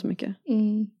slutat svära så mycket.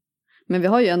 Mm. Men vi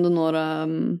har ju ändå några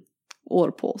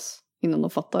år på oss innan de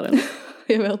fattar det.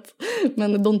 Jag vet.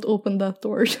 Men don't open that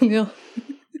door, känner jag.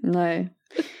 Nej.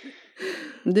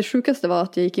 Det sjukaste var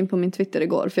att jag gick in på min Twitter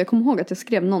igår. För jag kommer ihåg att jag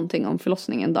skrev någonting om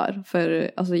förlossningen där.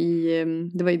 För alltså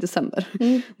det var i december.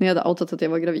 Mm. När jag hade outat att jag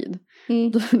var gravid.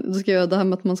 Mm. Då skrev jag det här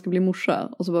med att man ska bli morsa.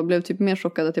 Och så bara blev jag typ mer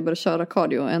chockad att jag började köra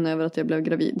cardio än över att jag blev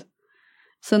gravid.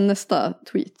 Sen nästa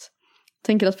tweet.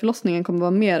 Tänker att förlossningen kommer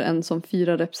vara mer än som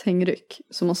 4 reps hängryck.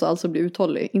 Som måste alltså bli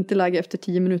uthållig. Inte läge efter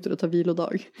 10 minuter att ta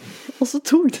vilodag. Och så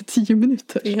tog det 10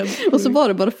 minuter. Och så var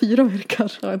det bara 4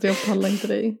 verkar. Ja, jag pallar inte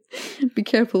dig. Be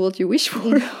careful what you wish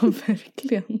for. Ja,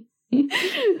 verkligen.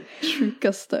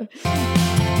 Sjukaste.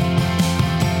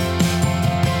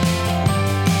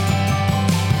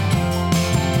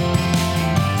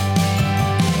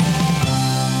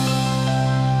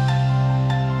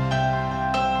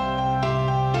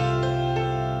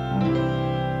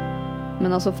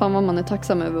 Men alltså fan vad man är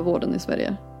tacksam över vården i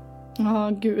Sverige.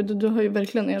 Ja, gud, du har ju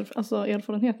verkligen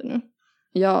erfarenheter nu.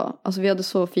 Ja, alltså vi hade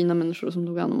så fina människor som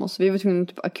tog hand om oss. Vi var tvungna att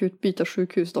typ akut byta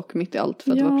sjukhus dock mitt i allt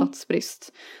för att det var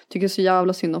platsbrist. Tycker så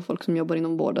jävla synd om folk som jobbar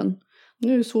inom vården.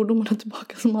 Nu är svordomarna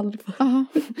tillbaka som aldrig förr. Aha,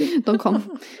 de kom.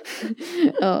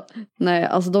 Ja, nej,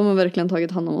 alltså de har verkligen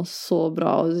tagit hand om oss så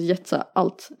bra och gett så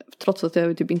allt. Trots att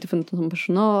det typ inte funnits någon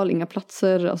personal, inga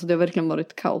platser. Alltså det har verkligen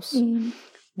varit kaos. Mm.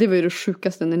 Det var ju det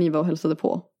sjukaste när ni var och hälsade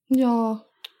på. Ja.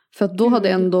 För att då hade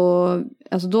ändå,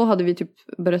 alltså då hade vi typ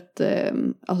börjat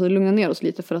alltså lugna ner oss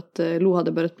lite för att Lo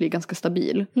hade börjat bli ganska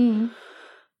stabil. Mm.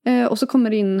 Och så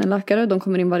kommer in en läkare, de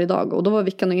kommer in varje dag. Och då var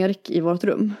Vickan och Erik i vårt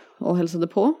rum och hälsade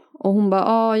på. Och hon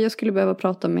bara, jag skulle behöva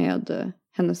prata med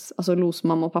hennes, alltså Los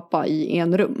mamma och pappa i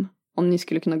en rum. Om ni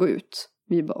skulle kunna gå ut.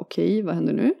 Vi bara, okej, vad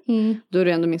händer nu? Mm. Då är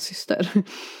det ändå min syster.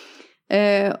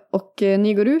 Och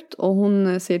ni går ut och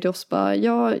hon säger till oss bara,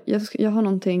 jag har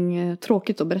någonting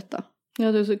tråkigt att berätta.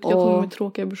 Ja, jag kommer med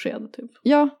tråkiga besked typ.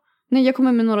 Ja, nej jag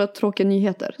kommer med några tråkiga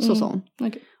nyheter, så sa hon.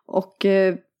 Okay. Och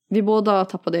vi båda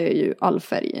tappade ju all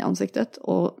färg i ansiktet.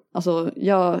 Och alltså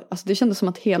det kändes som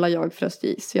att hela jag fröst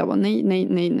i is. Jag bara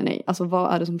nej. Alltså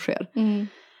vad är det som sker? Mm.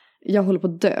 Jag håller på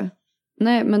att dö.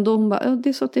 Nej, men då hon bara, det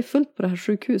är så att det är fullt på det här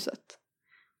sjukhuset.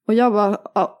 Och jag bara,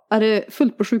 är det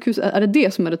fullt på sjukhuset? Är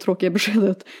det som är det tråkiga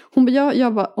beskedet? Hon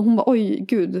bara, oj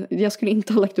gud, jag skulle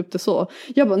inte ha lagt upp det så.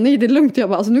 Jag bara, nej det är lugnt. Jag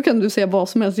bara, alltså nu kan du säga vad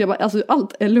som helst. Jag bara, alltså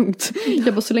allt är lugnt.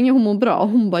 Jag bara, så länge hon mår bra.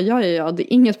 Hon bara, ja, det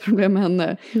är inget problem med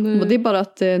henne. Hon bara, det är bara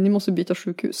att ni måste byta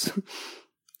sjukhus.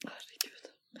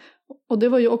 Herregud. Och det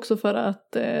var ju också för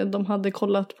att de hade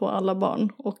kollat på alla barn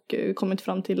och kommit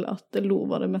fram till att Lo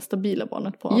var det mest stabila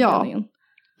barnet på avdelningen.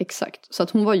 Exakt. Så att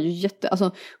hon var ju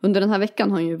alltså under den här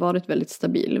veckan har hon ju varit väldigt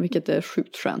stabil, vilket är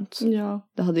sjukt skönt. Ja.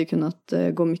 Det hade ju kunnat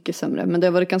gå mycket sämre. Men det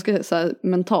har varit ganska så här,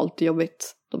 mentalt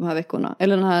jobbigt de här veckorna.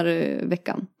 Eller den här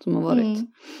veckan som har varit.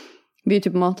 Vi har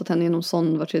typ matat henne genom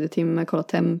sond var 3:e timme, kollat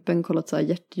tempen, kollat så här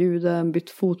hjärtljuden, bytt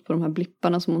fot på de här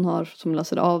blipparna som hon har som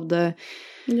läser av det.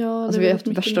 Ja, alltså vi har haft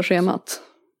värsta schemat.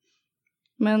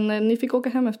 Men ni fick åka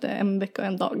hem efter 1 vecka och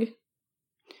 1 dag.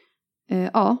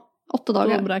 Ja, 8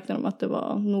 dagar. Då beräknade de att det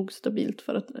var nog stabilt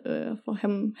för att få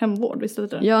hemvård, visst är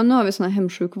det? Ja, nu har vi sån här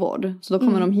hemsjukvård. Så då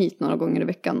kommer de hit några gånger i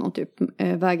veckan och typ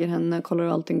väger henne, kollar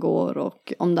hur allting går.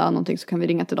 Och om det är någonting så kan vi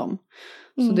ringa till dem.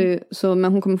 Men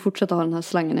hon kommer fortsätta ha den här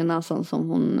slangen i näsan som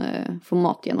hon får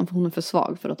mat genom. För hon är för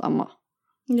svag för att amma.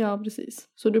 Ja, precis.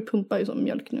 Så du pumpar ju som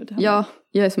mjölk nu till henne. Ja,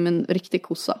 jag är som en riktig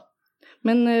kossa.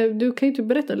 Men du kan ju typ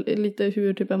berätta lite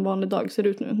hur typ en vanlig dag ser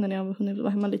ut nu när ni har hunnit vara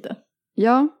hemma lite.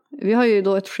 Ja, vi har ju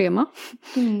då ett schema.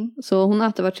 Så hon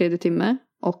äter var 3:e timme.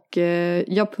 Och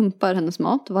jag pumpar hennes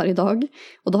mat varje dag.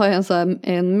 Och då har jag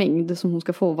en mängd som hon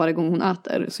ska få varje gång hon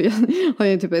äter. Så jag har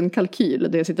ju typ en kalkyl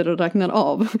där jag sitter och räknar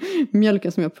av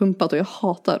mjölken som jag har pumpat. Och jag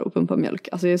hatar att pumpa mjölk.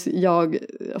 Alltså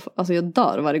jag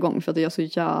dör varje gång för att det gör så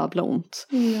jävla ont.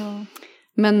 Ja.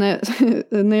 Men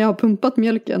när jag har pumpat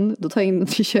mjölken då tar jag in den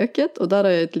till köket och där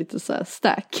har jag ett litet så här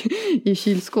stack i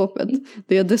kylskåpet.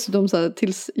 Det är dessutom så här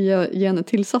ger henne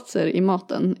tillsatser i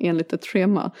maten enligt ett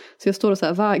schema. Så jag står och så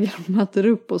här väger och mäter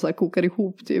upp och så här kokar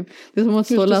ihop typ. Det är som att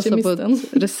stå och läsa på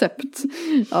ett recept.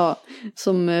 Ja,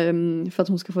 för att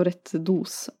hon ska få rätt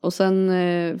dos. Och sen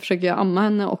försöker jag amma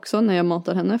henne också när jag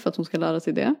matar henne för att hon ska lära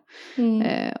sig det.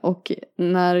 Och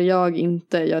när jag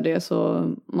inte gör det så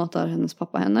matar hennes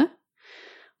pappa henne.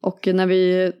 Och när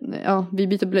vi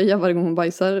byter blöja varje gång hon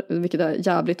bajsar, vilket är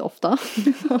jävligt ofta.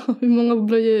 Hur många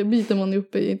blöjor byter man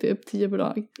uppe i typ 10 per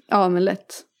dag? Ja, men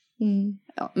lätt.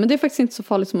 Ja, men det är faktiskt inte så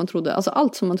farligt som man trodde. Alltså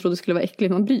allt som man trodde skulle vara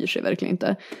äckligt, man bryr sig verkligen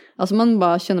inte. Alltså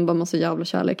man känner bara massa jävla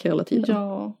kärlek hela tiden.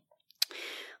 Ja.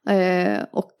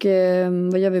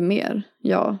 Vad gör vi mer?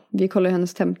 Ja, vi kollar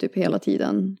hennes temp typ hela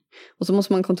tiden. Och så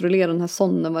måste man kontrollera den här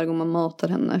sonden varje gång man matar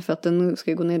henne. För att den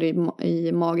ska gå ner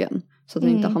i magen. Så att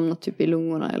den inte hamnar typ i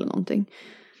lungorna eller någonting.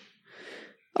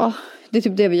 Ja, det är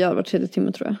typ det vi gör var 3:e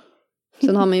timme tror jag.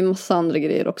 Sen har man ju massa andra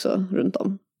grejer också runt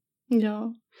om.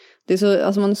 Ja. Det är så,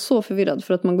 alltså man är så förvirrad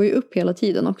för att man går ju upp hela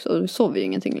tiden också. Och vi sover ju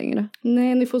ingenting längre.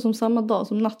 Nej, ni får som samma dag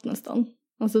som natt nästan.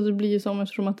 Alltså det blir ju som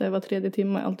eftersom att det var 3:e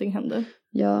timme allting händer.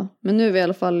 Ja, men nu har vi i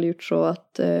alla fall gjort så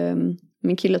att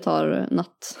min kille tar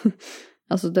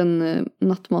alltså den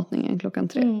nattmatningen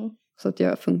 3:00. Så att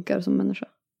jag funkar som människa.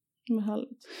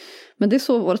 Men det är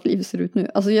så vårt liv ser ut nu.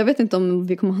 Alltså jag vet inte om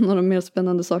vi kommer ha några mer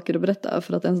spännande saker att berätta.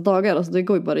 För att ens dagar, alltså det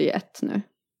går ju bara i ett nu.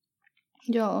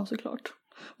 Ja, såklart.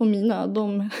 Och mina,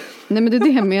 Nej men det är det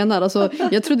jag menar. Alltså,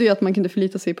 jag trodde ju att man kunde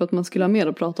förlita sig på att man skulle ha mer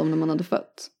att prata om när man hade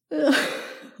fött.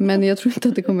 Men jag tror inte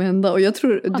att det kommer hända. Och jag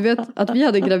tror, du vet, att vi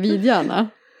hade gravidhjärna.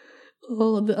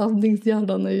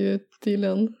 Andningshjärnan är ju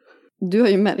tydligen. Du har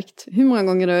ju märkt. Hur många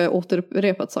gånger har jag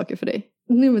återupprepat saker för dig?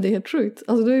 Nej men det är helt sjukt.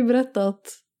 Alltså du har ju berättat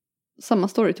samma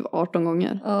story typ 18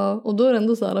 gånger. Ja, och då är det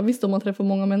ändå så här, visst om man träffar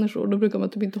många människor då brukar man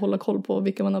typ inte hålla koll på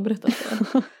vilka man har berättat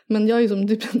för. Men jag är ju som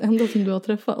typ den enda som du har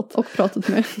träffat. Och pratat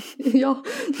med. Ja,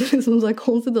 det är som så här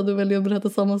konstigt att du väljer att berätta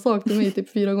samma sak till mig typ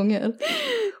 4 gånger.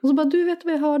 Och så bara, du vet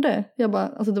vad jag hörde? Jag bara,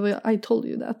 alltså det var I told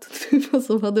you that.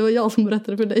 Alltså, det var jag som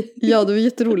berättade för dig. Ja, det var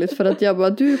jätteroligt för att jag bara,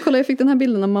 du kolla jag fick den här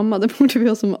bilden av mamma. Det borde vi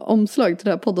ha som omslag till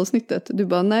det här poddavsnittet. Du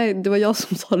bara, nej det var jag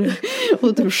som sa det.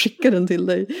 Och du skickade den till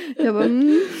dig. Jag bara,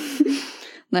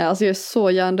 Nej, alltså jag är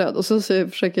så hjärndöd. Och så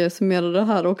försöker jag summera det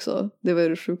här också. Det var ju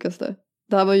det sjukaste.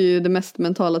 Det här var ju det mest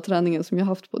mentala träningen som jag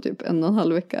haft på typ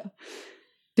 1,5 vecka.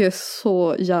 Jag är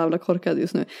så jävla korkad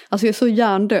just nu. Alltså jag är så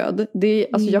hjärndöd.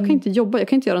 Alltså jag kan inte jobba, jag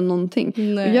kan inte göra någonting.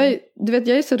 Jag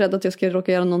är så rädd att jag ska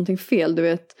råka göra någonting fel. Du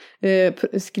vet,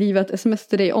 skriva ett sms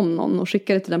till dig om någon och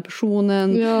skicka det till den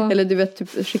personen. Ja. Eller du vet, typ,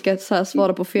 skicka ett så här,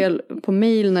 svara på fel på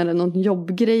mailen eller någon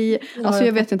jobbgrej. Alltså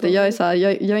jag vet inte, jag är så här,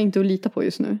 jag är inte att lita på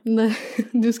just nu. Nej,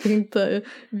 du ska inte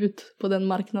ut på den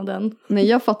marknaden. Nej,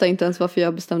 jag fattar inte ens varför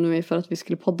jag bestämde mig för att vi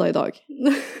skulle podda idag.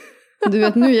 Du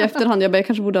vet nu i efterhand, jag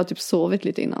kanske borde ha typ sovit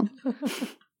lite innan.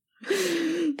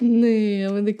 Nej,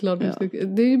 men det är klart. Ja.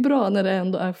 Det är ju bra när det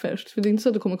ändå är färskt. För det är inte så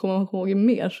att du kommer komma ihåg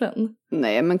mer sen.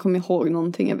 Nej, men kom ihåg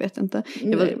någonting, jag vet inte.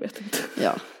 Jag vet inte.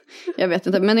 Ja, jag vet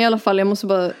inte. Men i alla fall, jag måste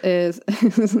bara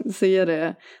säga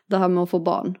det här med att få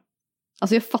barn.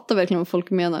 Alltså jag fattar verkligen vad folk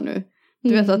menar nu. Du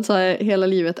vet att så här, hela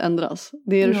livet ändras.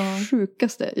 Det är det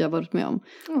sjukaste jag varit med om.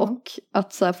 Ja. Och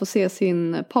att så här, få se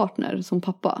sin partner som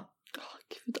pappa.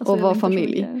 Alltså, och vara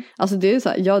familj. Alltså det är så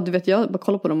här, du vet, jag bara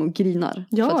kollar på dem och grinar.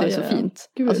 För att det är så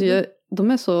fint. Gud, alltså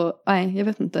de är så, nej jag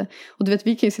vet inte. Och du vet,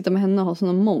 vi kan ju sitta med henne och ha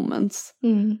sådana moments.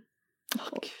 Gud.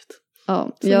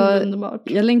 Ja, Underbart.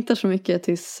 jag längtar så mycket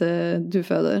tills du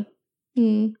föder.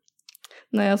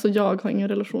 Nej, alltså jag har ingen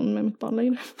relation med mitt barn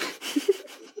längre.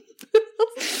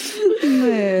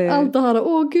 Nej. Allt det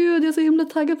här, gud jag är så himla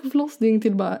taggad på förlossning,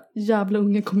 till bara jävla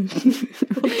unge kom ut.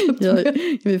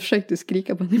 Vi försökte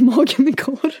skrika på henne i magen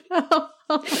igår.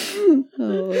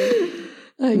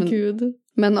 Nej gud.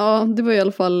 Men ja, det var i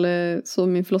alla fall så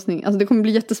min förlossning. Alltså det kommer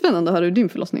bli jättespännande att höra hur din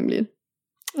förlossning blir.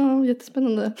 Ja,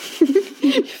 jättespännande.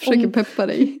 Jag försöker peppa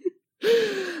dig.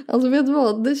 Alltså vet du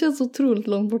vad, det känns så otroligt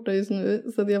långt borta just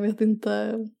nu. Så att jag vet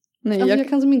inte. Nej, alltså, jag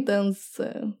kan som inte ens,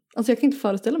 alltså jag kan inte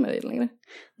föreställa mig det längre.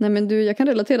 Nej men du, jag kan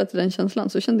relatera till den känslan,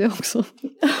 så kände jag också.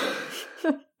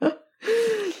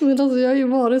 Men alltså jag har ju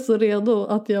varit så redo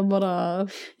att jag bara...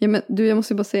 Ja men du, jag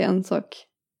måste ju bara säga en sak.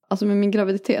 Alltså med min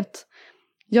graviditet.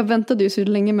 Jag väntade ju så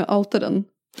länge med att outa den.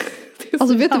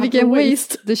 Alltså vet du vilken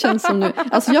waste det känns som nu.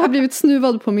 Alltså jag har blivit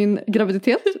snuvad på min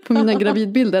graviditet, på mina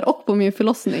gravidbilder och på min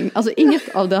förlossning. Alltså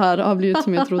inget av det här har blivit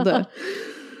som jag trodde.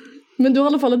 Men du har i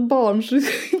alla fall ett barn så du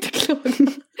ska inte klaga.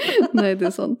 Nej, det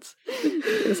är sant.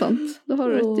 Det är sant. Det har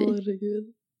du rätt i.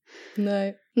 Herregud.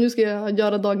 Nej, nu ska jag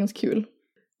göra dagens kul.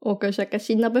 Åka och käka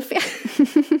Kina-buffé.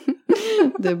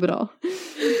 Det är bra.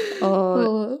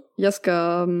 Och jag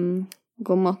ska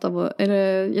gå och mata.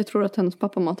 Eller jag tror att hennes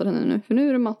pappa matar henne nu. För nu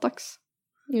är det matdags.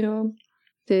 Ja.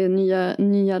 Det är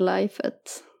nya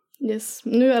lifet. Yes.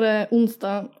 Nu är det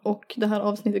onsdag och det här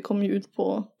avsnittet kommer ju ut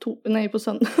på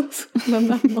söndag.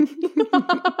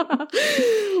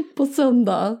 På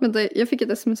söndag. Vänta, jag fick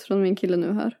ett sms från min kille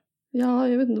nu här. Ja,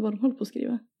 jag vet inte vad de håller på att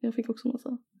skriva. Jag fick också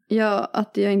massa. Ja,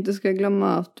 att jag inte ska glömma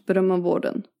att berömma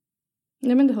vården.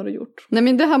 Nej, men det har du gjort. Nej,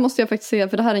 men det här måste jag faktiskt säga,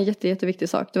 för det här är en jätteviktig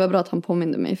sak. Det var bra att han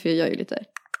påminde mig, för jag gör ju lite...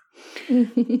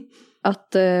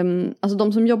 Att alltså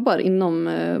de som jobbar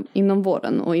inom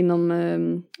vården och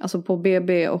inom alltså på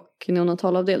BB och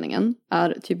neonatalavdelningen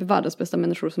är typ världens bästa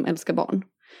människor som älskar barn.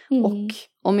 Och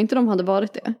om inte de hade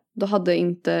varit det, då hade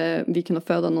inte vi kunnat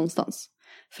föda någonstans.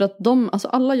 För att alltså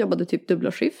alla jobbade typ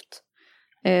dubbla skift.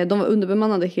 De var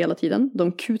underbemannade hela tiden.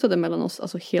 De kutade mellan oss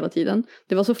alltså hela tiden.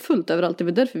 Det var så fullt överallt. Det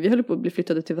var därför vi höll på att bli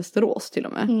flyttade till Västerås till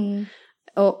och med.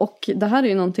 Och det här är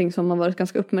ju någonting som har varit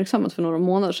ganska uppmärksammat för några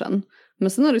månader sedan. Men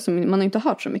sen har det som, man har inte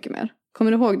hört så mycket mer.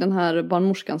 Kommer du ihåg den här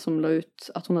barnmorskan som la ut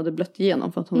att hon hade blött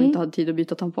igenom för att hon inte hade tid att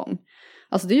byta tampong?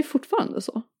 Alltså det är ju fortfarande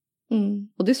så.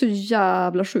 Och det är så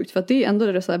jävla sjukt, för att det är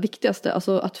ändå det så här viktigaste,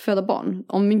 alltså att föda barn.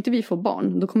 Om inte vi får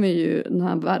barn, då kommer ju den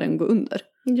här världen gå under.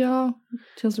 Ja,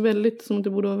 det känns väldigt som att det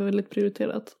borde vara väldigt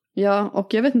prioriterat. Ja,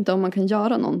 och jag vet inte om man kan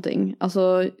göra någonting.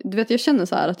 Alltså, du vet, jag känner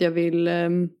så här att jag vill...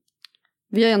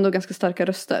 vi är ändå ganska starka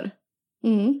röster.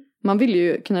 Man vill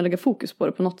ju kunna lägga fokus på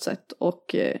det på något sätt.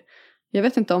 Och jag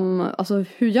vet inte om... Alltså,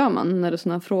 hur gör man när det är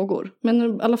såna här frågor?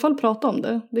 Men i alla fall prata om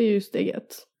det. Det är ju steg 1.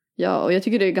 Ja, och jag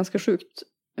tycker det är ganska sjukt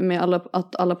med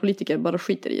att alla politiker bara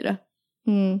skiter i det.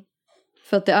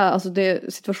 För att det är, alltså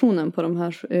situationen på de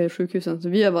här sjukhusen, så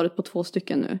vi har varit på 2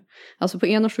 stycken nu. Alltså på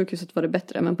ena sjukhuset var det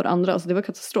bättre, men på det andra, alltså det var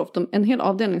katastrof. En hel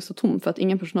avdelning så tom för att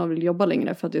ingen personal vill jobba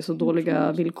längre för att det är så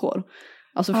dåliga villkor.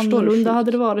 Alltså förstår du? Annorlunda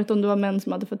hade det varit om du var män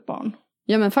som hade fått barn.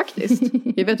 Ja men faktiskt.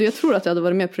 Jag tror att det hade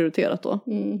varit mer prioriterat då.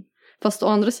 Fast å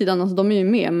andra sidan, alltså de är ju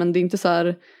med, men det är inte så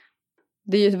här,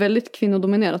 det är ju ett väldigt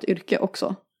kvinnodominerat yrke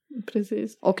också.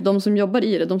 Precis. Och de som jobbar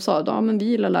i det, de sa, ja men vi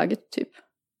gillar läget typ.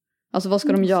 Alltså vad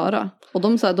ska de göra? Och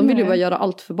de vill ju bara göra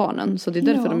allt för barnen. Så det är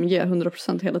därför de ger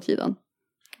 100% hela tiden.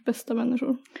 Bästa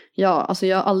människor. Ja, alltså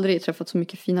jag har aldrig träffat så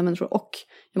mycket fina människor. Och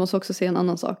jag måste också säga en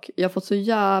annan sak. Jag har fått så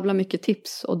jävla mycket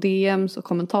tips och DMs och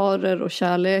kommentarer och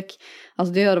kärlek.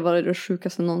 Alltså det har varit det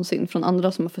sjukaste någonsin. Från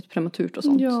andra som har fått prematurt och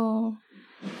sånt. Ja.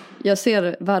 Jag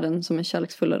ser världen som en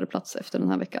kärleksfullare plats efter den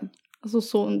här veckan. Alltså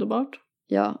så underbart.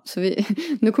 Ja, så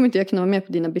nu kommer inte jag kunna vara med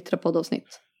på dina bittra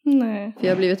poddavsnitt. Nej. För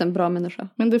jag har blivit en bra människa.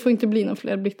 Men det får inte bli några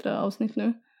fler bittra avsnitt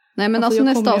nu. Nej, men alltså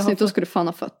nästa avsnitt då ska du fan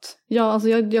ha fött. Ja, alltså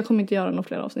jag kommer inte göra några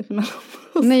fler avsnitt med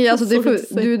dem. Nej, alltså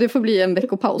det får bli en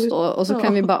veckopaus då. Och så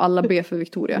kan vi bara alla be för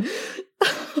Victoria.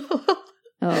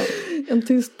 Ja. En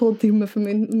tyst poddtimme för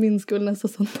min skull nästa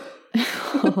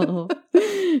söndag.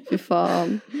 Fy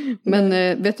fan. Men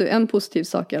vet du, en positiv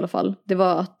sak i alla fall. Det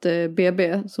var att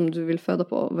BB som du vill föda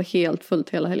på var helt fullt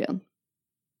hela helgen.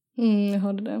 Jag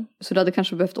hörde det. Så du hade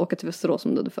kanske behövt åka till Västerås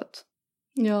om du hade fött.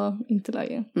 Ja, inte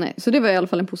läge. Nej, så det var i alla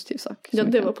fall en positiv sak. Ja,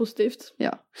 det var positivt.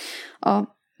 Ja,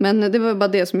 men det var bara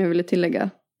det som jag ville tillägga.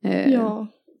 Ja,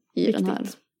 i viktigt. Den här.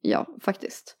 Ja,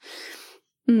 faktiskt.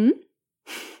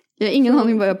 Jag har ingen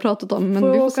aning vad jag har pratat om,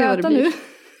 men vi får se vad det blir. Nu?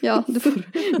 Ja,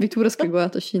 Victoria ska gå och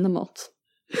äta Kina-mat.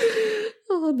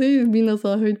 Ja, det är ju mina så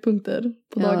här höjdpunkter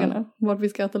på dagarna. Vart vi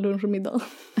ska äta lunch och middag.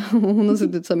 Hon har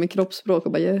suttit så här med kroppsspråk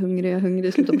och bara jag är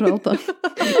hungrig, sluta prata.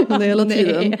 Men hela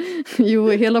tiden. Jo,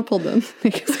 hela podden.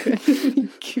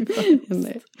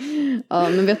 Nej. Ja,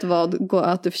 men vet du vad? Gå och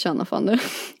ät, du förtjänar fan det.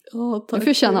 Ja, tack. Du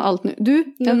förtjänar allt nu. Du,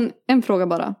 en fråga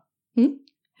bara.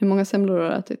 Hur många semlor har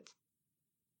du ätit?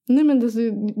 Nej, men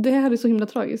det här är så himla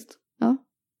tragiskt. Ja.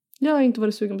 Jag har inte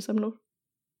varit sugen på semlor.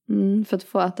 För att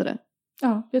få äta det.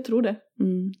 Ja, jag tror det.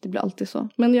 Det blir alltid så.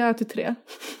 Men jag har ätit 3.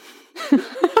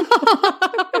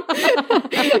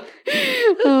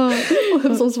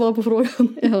 Som svar på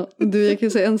frågan. Ja, du, jag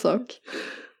kan säga en sak.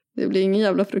 Det blir ingen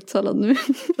jävla fruktsallad nu.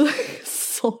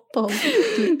 Satan.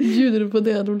 Ljuder du på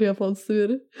det, då blir jag fan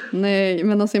sur. Nej,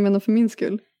 men alltså jag menar för min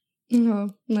skull. Ja,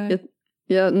 nej.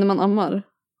 När man ammar.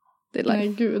 Det är life. Nej,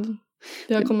 gud.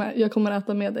 Jag kommer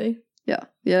äta med dig. Ja,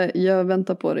 jag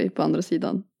väntar på dig på andra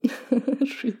sidan.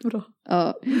 Skitbra.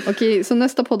 Ja, okej, så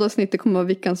nästa poddavsnitt det kommer vara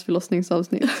veckans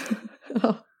förlossningsavsnitt.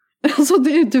 Ja. Alltså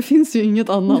det finns ju inget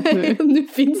annat nu. Nu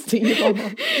finns det inget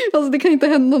annat. Alltså det kan inte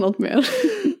hända något mer.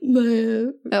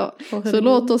 Nej. Ja, så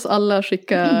låt oss alla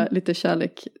skicka lite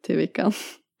kärlek till veckan.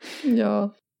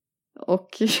 Ja. Och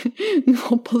nu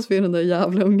hoppas vi den där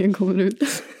jävla ungen kommer ut.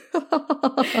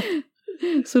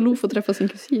 Så Lo får träffa sin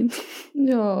kusin.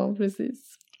 Ja,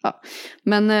 precis. Ja.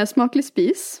 Men smaklig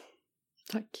spis.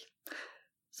 Tack.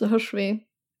 Så hörs vi.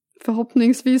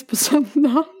 Förhoppningsvis på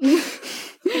söndag.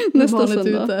 Nästa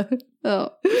söndag. Ute.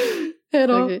 Ja. Hej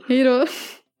då. Okay. Hej då.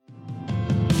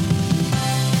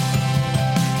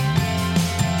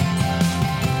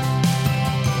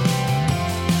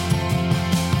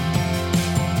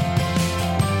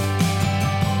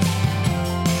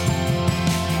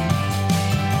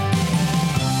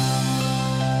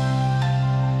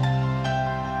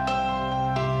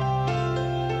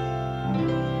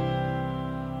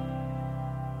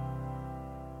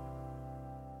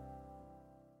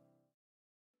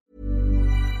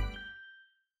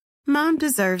 Mom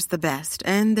deserves the best,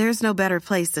 and there's no better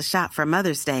place to shop for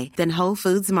Mother's Day than Whole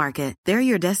Foods Market. They're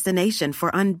your destination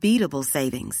for unbeatable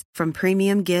savings, from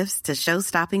premium gifts to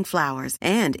show-stopping flowers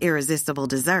and irresistible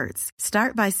desserts.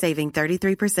 Start by saving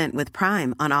 33% with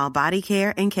Prime on all body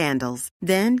care and candles.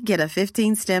 Then get a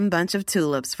 15-stem bunch of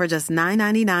tulips for just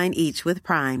 $9.99 each with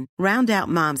Prime. Round out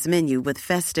Mom's menu with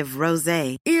festive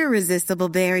rosé, irresistible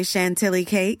berry chantilly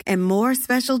cake, and more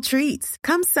special treats.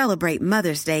 Come celebrate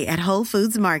Mother's Day at Whole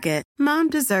Foods Market. Mom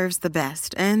deserves the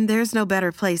best, and there's no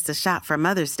better place to shop for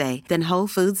Mother's Day than Whole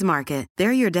Foods Market.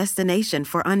 They're your destination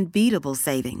for unbeatable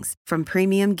savings, from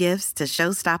premium gifts to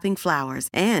show-stopping flowers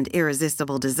and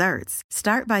irresistible desserts.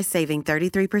 Start by saving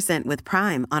 33% with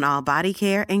Prime on all body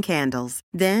care and candles.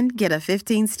 Then get a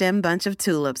 15-stem bunch of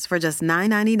tulips for just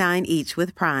 $9.99 each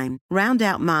with Prime. Round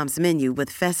out Mom's menu with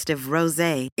festive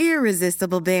rosé,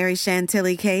 irresistible berry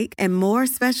chantilly cake, and more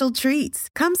special treats.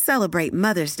 Come celebrate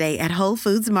Mother's Day at Whole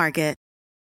Foods Market.